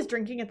Bobby is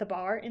drinking at the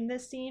bar in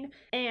this scene,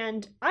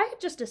 and I had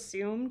just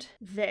assumed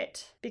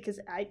that, because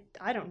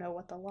I don't know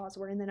what the laws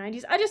were in the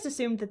 90s, I just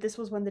assumed that this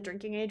was when the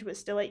drinking age was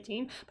still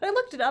 18, but I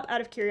looked it up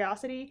out of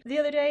curiosity the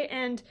other day,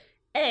 and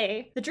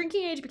A, the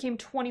drinking age became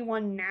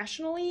 21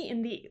 nationally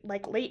in the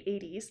late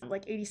 80s,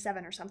 like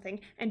 87 or something,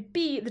 and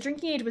B, the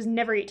drinking age was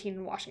never 18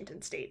 in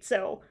Washington state.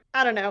 So,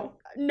 I don't know.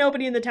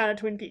 Nobody in the town of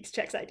Twin Peaks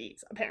checks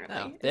IDs, apparently.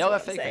 No, they all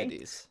have fake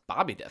IDs.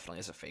 Bobby definitely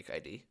has a fake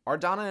ID. Are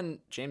Donna and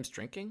James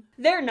drinking?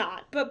 They're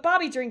not, but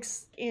Bobby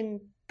drinks in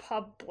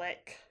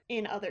public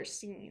in other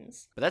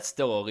scenes. But that's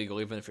still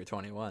illegal even if you're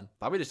 21.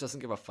 Bobby just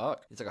doesn't give a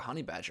fuck. He's like a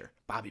honey badger.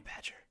 Bobby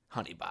badger.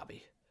 Honey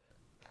Bobby.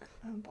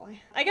 Oh boy.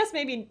 I guess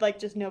maybe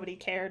just nobody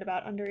cared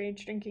about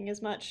underage drinking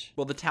as much.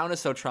 Well, the town is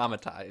so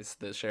traumatized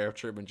that Sheriff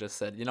Truman just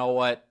said, you know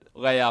what?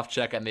 Lay off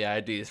checking the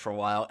IDs for a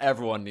while.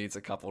 Everyone needs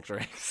a couple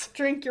drinks.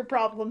 Drink your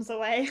problems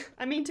away.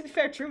 I mean, to be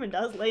fair, Truman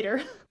does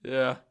later.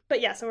 Yeah.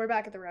 But yeah, so we're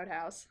back at the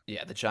Roadhouse.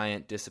 Yeah, the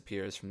giant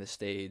disappears from the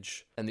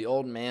stage. And the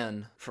old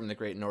man from the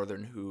Great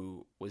Northern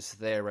who was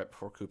there right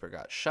before Cooper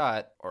got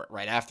shot, or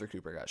right after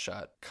Cooper got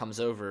shot, comes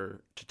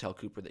over to tell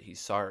Cooper that he's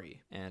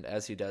sorry. And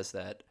as he does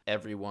that,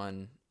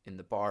 everyone in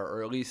the bar,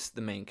 or at least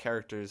the main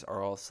characters,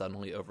 are all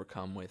suddenly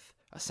overcome with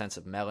a sense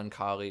of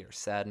melancholy or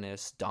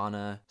sadness.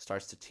 Donna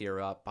starts to tear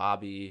up.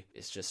 Bobby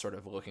is just sort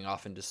of looking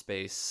off into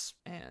space.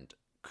 And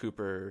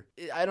Cooper,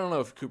 I don't know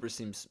if Cooper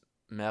seems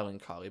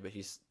melancholy, but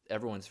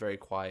everyone's very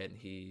quiet and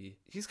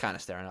he's kind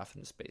of staring off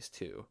into space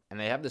too. And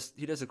they have this,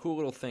 he does a cool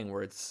little thing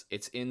where it's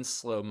in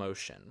slow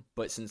motion,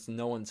 but since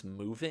no one's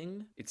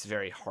moving, it's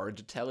very hard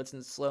to tell it's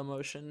in slow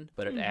motion,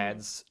 but it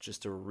adds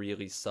just a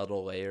really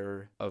subtle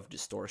layer of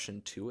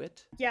distortion to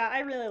it. Yeah, I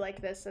really like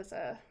this as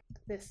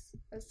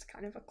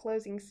kind of a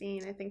closing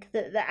scene. I think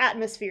the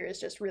atmosphere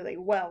is just really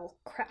well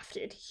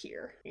crafted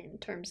here in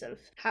terms of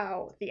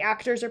how the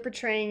actors are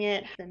portraying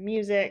it, the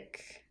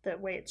music, the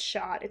way it's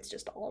shot. It's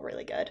just all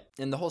really good.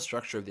 And the whole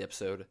structure of the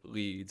episode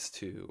leads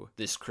to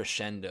this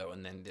crescendo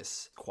and then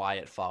this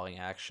quiet falling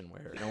action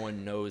where no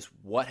one knows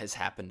what has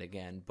happened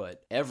again,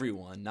 but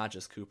everyone, not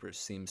just Cooper,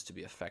 seems to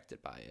be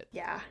affected by it.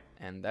 Yeah.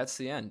 And that's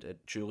the end.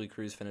 Julie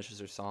Cruz finishes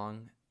her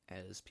song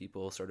as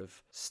people sort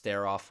of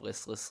stare off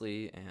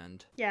listlessly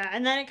and... Yeah,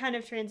 and then it kind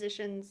of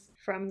transitions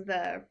from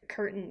the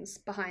curtains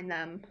behind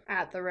them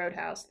at the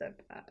Roadhouse,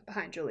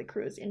 behind Julie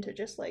Cruz, into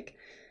just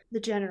the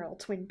general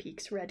Twin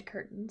Peaks red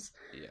curtains.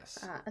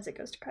 Yes. As it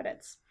goes to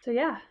credits. So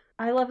yeah,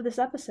 I love this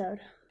episode.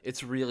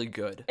 It's really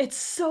good. It's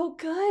so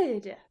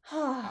good.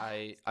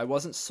 I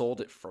wasn't sold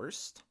at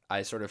first.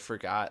 I sort of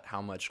forgot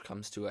how much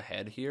comes to a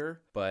head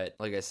here. But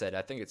like I said,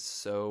 I think it's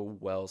so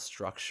well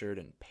structured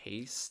and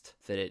paced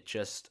that it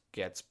just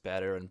gets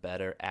better and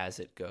better as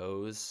it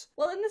goes.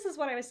 Well, and this is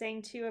what I was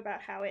saying too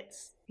about how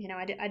it's,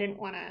 I didn't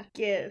want to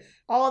give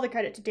all the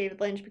credit to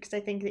David Lynch because I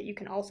think that you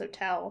can also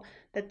tell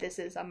that this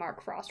is a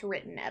Mark Frost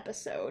written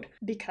episode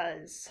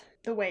because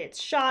the way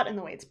it's shot and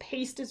the way it's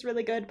paced is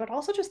really good, but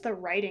also just the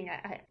writing.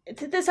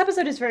 This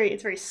episode is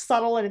very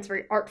subtle and it's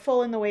very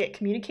artful in the way it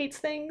communicates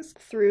things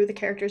through the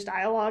characters'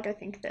 dialogue. I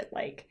think that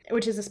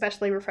which is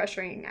especially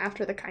refreshing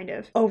after the kind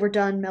of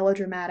overdone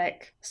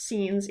melodramatic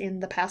scenes in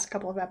the past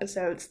couple of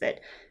episodes,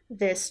 that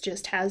this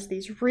just has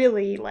these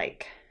really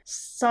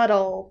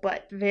subtle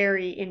but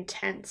very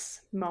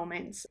intense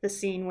moments. The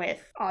scene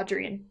with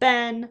Audrey and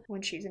Ben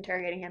when she's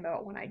interrogating him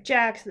about One-Eyed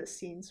Jack, the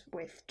scenes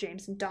with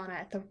James and Donna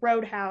at the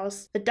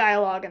Roadhouse, the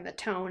dialogue and the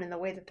tone and the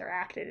way that they're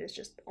acted is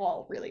just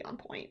all really on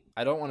point.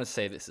 I don't want to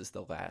say this is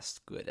the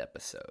last good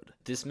episode.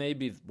 This may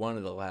be one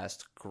of the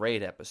last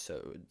great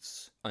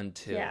episodes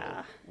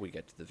until we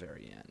get to the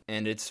very end.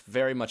 And it's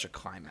very much a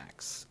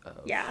climax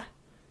of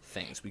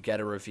things. We get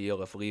a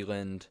reveal of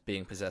Leland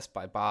being possessed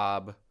by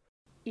Bob.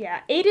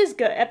 Yeah, 8 is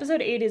good.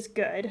 Episode 8 is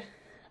good.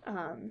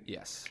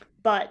 Yes.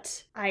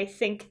 But I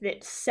think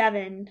that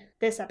 7,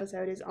 this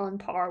episode, is on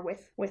par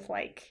with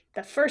like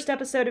the first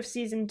episode of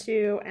season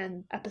 2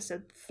 and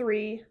episode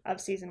 3 of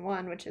season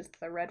 1, which is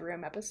the Red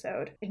Room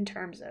episode, in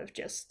terms of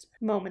just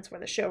moments where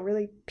the show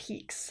really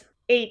peaks.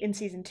 8 in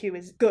season 2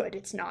 is good.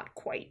 It's not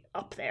quite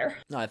up there.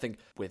 No, I think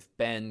with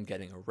Ben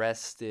getting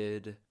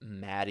arrested,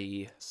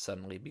 Maddie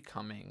suddenly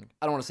becoming,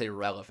 I don't want to say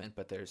relevant,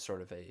 but there's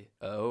sort of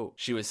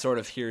she was sort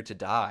of here to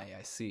die,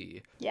 I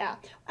see. Yeah.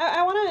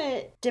 I want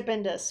to dip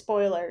into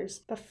spoilers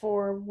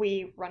before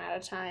we run out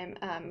of time.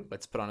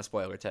 Let's put on a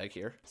spoiler tag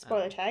here.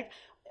 Spoiler tag.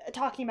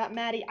 Talking about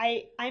Maddie,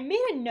 I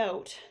made a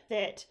note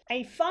that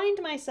I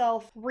find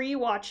myself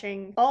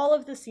rewatching all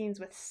of the scenes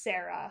with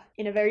Sarah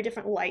in a very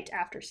different light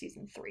after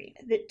season 3.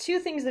 The two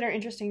things that are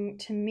interesting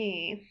to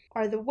me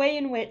are the way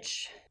in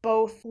which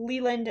both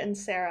Leland and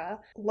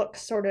Sarah look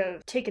sort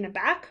of taken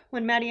aback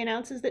when Maddie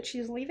announces that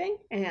she's leaving,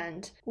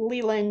 and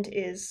Leland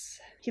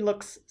he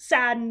looks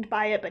saddened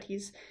by it, but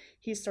he's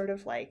sort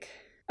of like,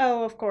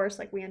 oh, of course,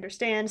 like, we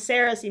understand.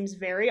 Sarah seems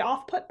very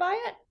off-put by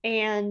it.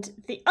 And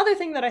the other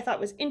thing that I thought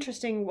was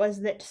interesting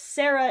was that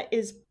Sarah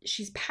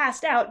she's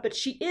passed out, but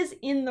she is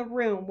in the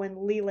room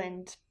when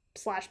Leland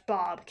 /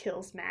 Bob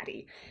kills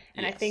Maddie.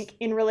 And yes. I think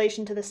in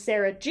relation to the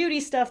Sarah Judy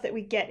stuff that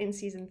we get in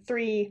season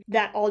 3,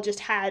 that all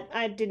just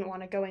I didn't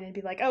want to go in and be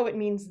like, oh, it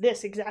means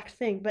this exact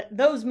thing, but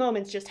those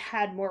moments just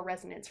had more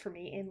resonance for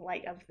me in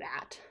light of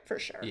that, for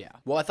sure. Yeah.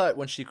 Well, I thought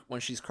when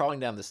she's crawling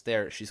down the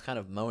stairs, she's kind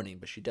of moaning,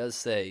 but she does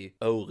say,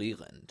 oh,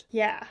 Leland.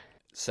 Yeah.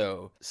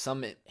 So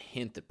some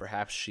hint that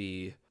perhaps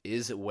she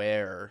is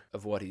aware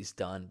of what he's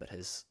done, but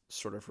has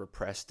sort of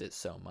repressed it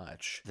so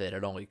much that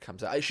it only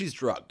comes out. She's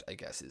drugged, I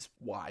guess, is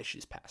why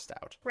she's passed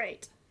out.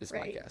 Right. Is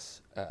right. my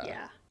guess.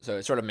 Yeah. So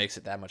it sort of makes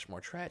it that much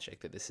more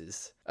tragic that this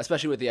is,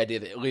 especially with the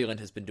idea that Leland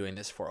has been doing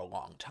this for a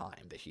long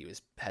time, that he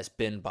has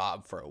been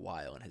Bob for a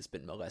while and has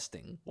been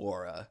molesting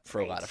Laura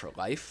for a lot of her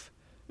life.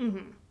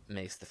 Mm-hmm.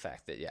 Makes the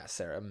fact that,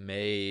 Sarah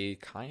may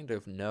kind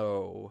of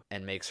know,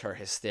 and makes her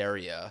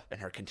hysteria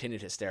and her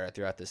continued hysteria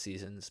throughout the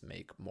seasons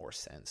make more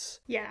sense.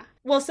 Yeah.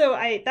 Well, so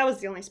that was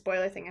the only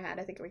spoiler thing I had.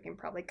 I think we can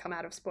probably come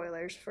out of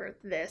spoilers for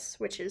this,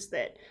 which is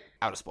that...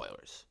 Out of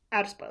spoilers.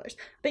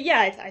 But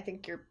yeah, I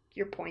think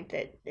your point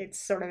that it's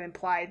sort of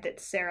implied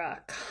that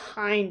Sarah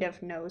kind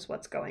of knows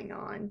what's going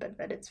on, but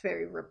that it's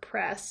very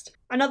repressed.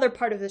 Another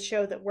part of the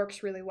show that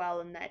works really well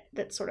and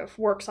that sort of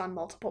works on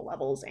multiple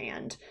levels,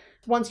 and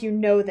once you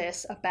know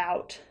this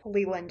about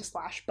Leland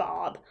 /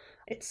 Bob,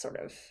 it sort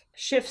of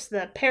shifts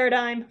the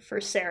paradigm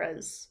for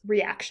Sarah's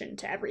reaction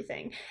to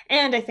everything.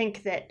 And I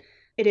think that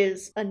it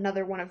is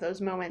another one of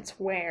those moments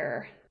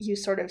where you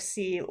sort of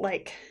see,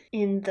 like,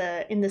 in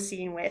the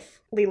scene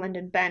with Leland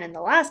and Ben in the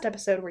last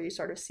episode, where you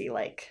sort of see,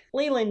 like,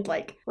 Leland,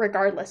 like,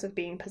 regardless of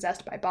being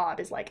possessed by Bob,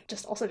 is, like,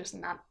 just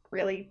not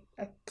really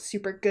a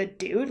super good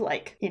dude.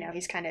 Like,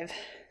 he's kind of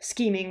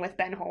scheming with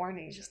Ben Horne,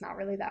 and he's just not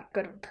really that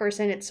good of a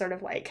person. It's sort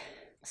of like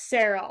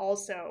Sarah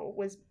also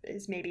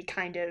is maybe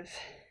kind of,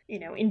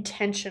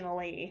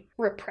 intentionally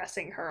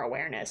repressing her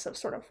awareness of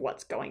sort of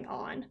what's going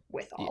on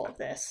with all of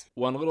this.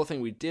 One little thing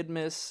we did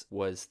miss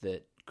was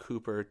that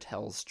Cooper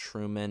tells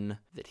Truman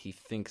that he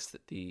thinks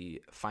that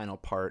the final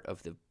part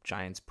of the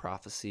Giant's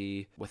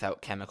prophecy,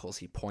 without chemicals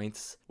he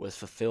points, was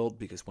fulfilled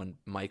because when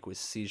Mike was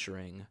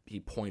seizuring, he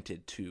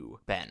pointed to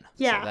Ben.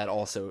 Yeah.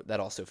 So that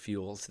also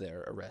fuels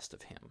their arrest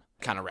of him.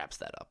 Kind of wraps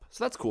that up.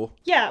 So that's cool.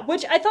 Yeah,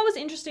 which I thought was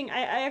interesting.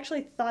 I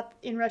actually thought,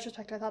 in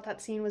retrospect, I thought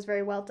that scene was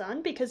very well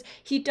done, because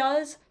he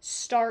does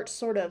start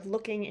sort of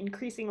looking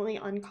increasingly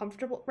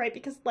uncomfortable, right?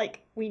 Because,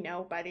 like, we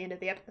know by the end of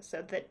the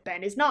episode that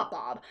Ben is not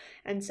Bob.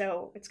 And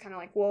so it's kind of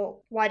like,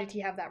 well, why did he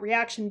have that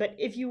reaction? But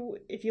if you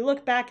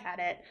look back at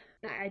it,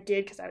 I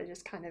did, because I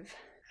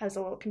was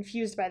a little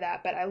confused by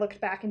that, but I looked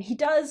back and he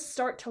does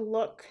start to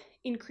look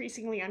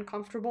increasingly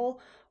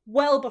uncomfortable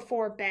well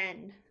before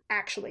Ben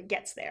actually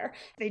gets there.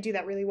 They do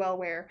that really well,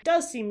 where it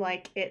does seem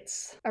like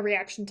it's a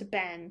reaction to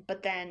Ben,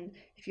 but then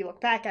if you look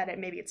back at it,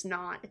 maybe it's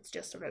not. It's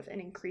just sort of an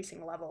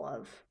increasing level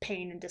of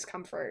pain and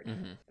discomfort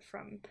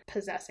from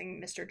possessing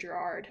Mr.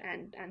 Gerard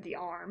and the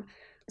arm.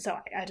 So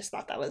I just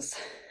thought that was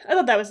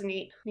a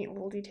neat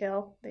little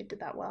detail. They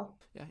did that well.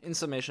 Yeah, in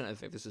summation, I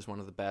think this is one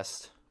of the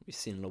best we've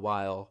seen in a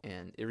while,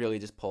 and it really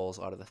just pulls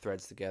a lot of the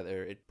threads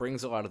together. It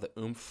brings a lot of the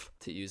oomph,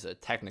 to use a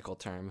technical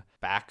term,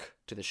 back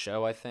to the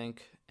show, I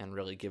think, and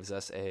really gives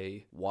us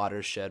a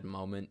watershed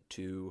moment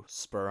to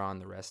spur on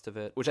the rest of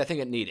it, which I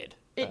think it needed.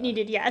 It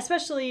needed, yeah,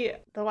 especially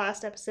the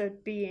last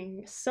episode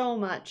being so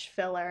much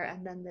filler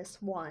and then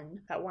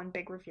that one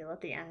big reveal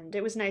at the end.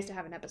 It was nice to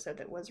have an episode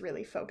that was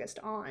really focused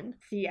on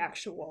the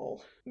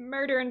actual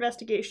murder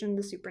investigation,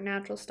 the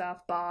supernatural stuff,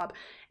 Bob,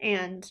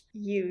 and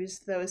use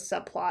those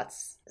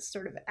subplots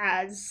sort of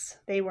as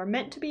they were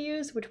meant to be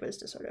used, which was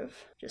to sort of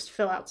just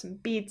fill out some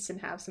beats and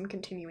have some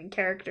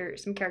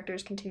characters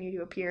continue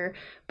to appear,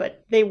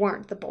 but they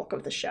weren't the bulk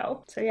of the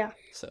show. So yeah.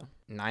 So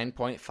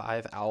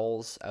 9.5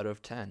 owls out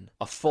of 10.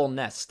 A full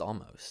nest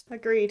almost.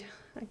 Agreed.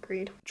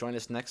 Join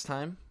us next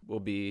time. We'll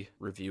be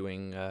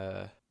reviewing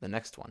the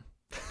next one.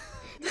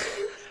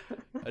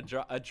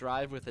 A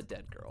Drive with a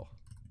Dead Girl.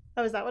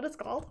 Oh, is that what it's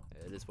called?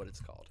 It is what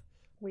it's called.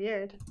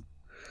 Weird.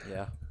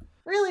 Yeah.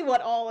 Really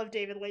what all of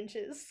David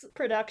Lynch's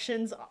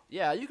productions are.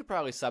 Yeah, you could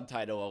probably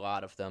subtitle a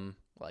lot of them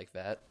like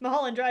that.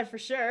 Mulholland Drive for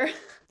sure.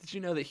 Did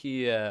you know that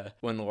he,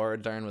 when Laura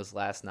Dern was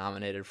last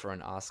nominated for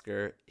an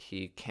Oscar,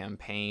 he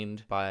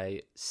campaigned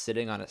by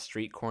sitting on a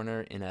street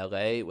corner in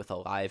LA with a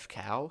live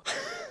cow?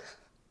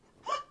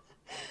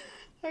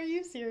 Are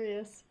you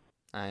serious?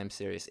 I am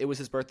serious. It was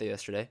his birthday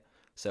yesterday,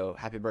 so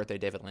happy birthday,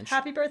 David Lynch.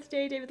 Happy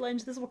birthday, David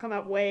Lynch. This will come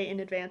out way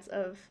in advance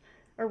of,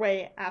 or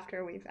way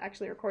after we've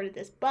actually recorded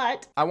this,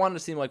 but I wanted to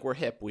seem like we're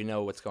hip. We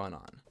know what's going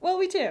on. Well,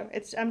 we do.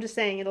 I'm just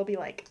saying it'll be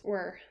like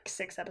we're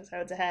 6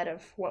 episodes ahead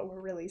of what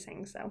we're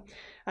releasing. So,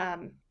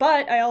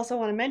 but I also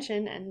want to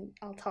mention, and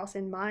I'll toss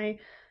in my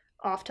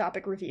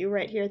off-topic review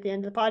right here at the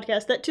end of the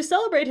podcast, that to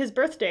celebrate his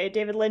birthday,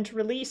 David Lynch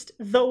released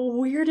the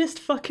weirdest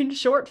fucking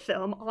short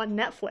film on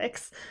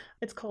Netflix.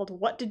 It's called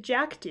What Did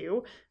Jack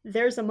Do?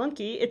 There's a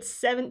Monkey. It's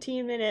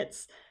 17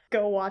 minutes.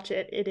 Go watch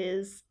it. It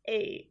is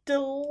a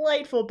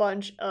delightful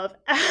bunch of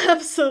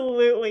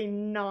absolutely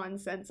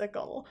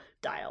nonsensical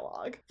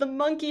dialogue. The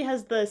monkey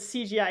has the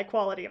CGI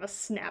quality of a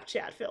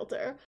Snapchat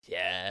filter.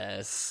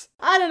 Yes.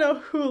 I don't know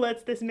who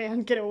lets this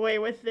man get away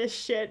with this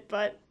shit,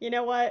 but you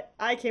know what?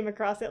 I came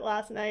across it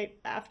last night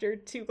after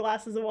 2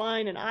 glasses of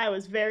wine, and I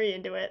was very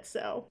into it,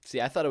 so.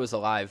 See, I thought it was a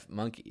live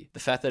monkey. The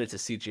fact that it's a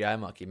CGI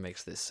monkey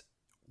makes this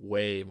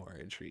way more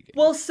intriguing.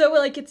 Well, so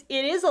like it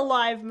is a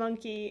live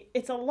monkey.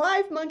 It's a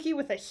live monkey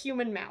with a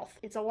human mouth.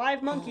 It's a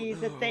live monkey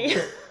that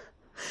they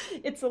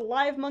it's a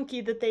live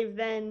monkey that they've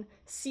then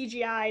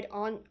CGI'd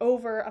on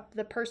over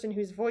the person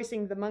who's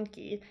voicing the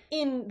monkey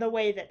in the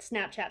way that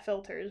Snapchat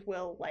filters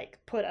will like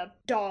put a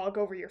dog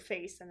over your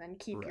face and then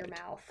keep your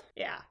mouth.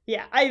 Yeah.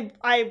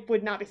 I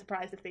would not be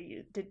surprised if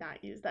they did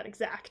not use that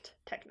exact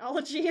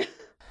technology.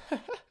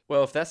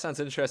 Well, if that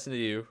sounds interesting to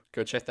you,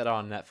 go check that out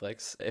on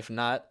Netflix. If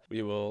not,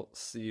 we will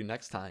see you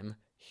next time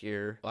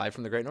here live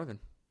from the Great Northern.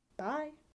 Bye.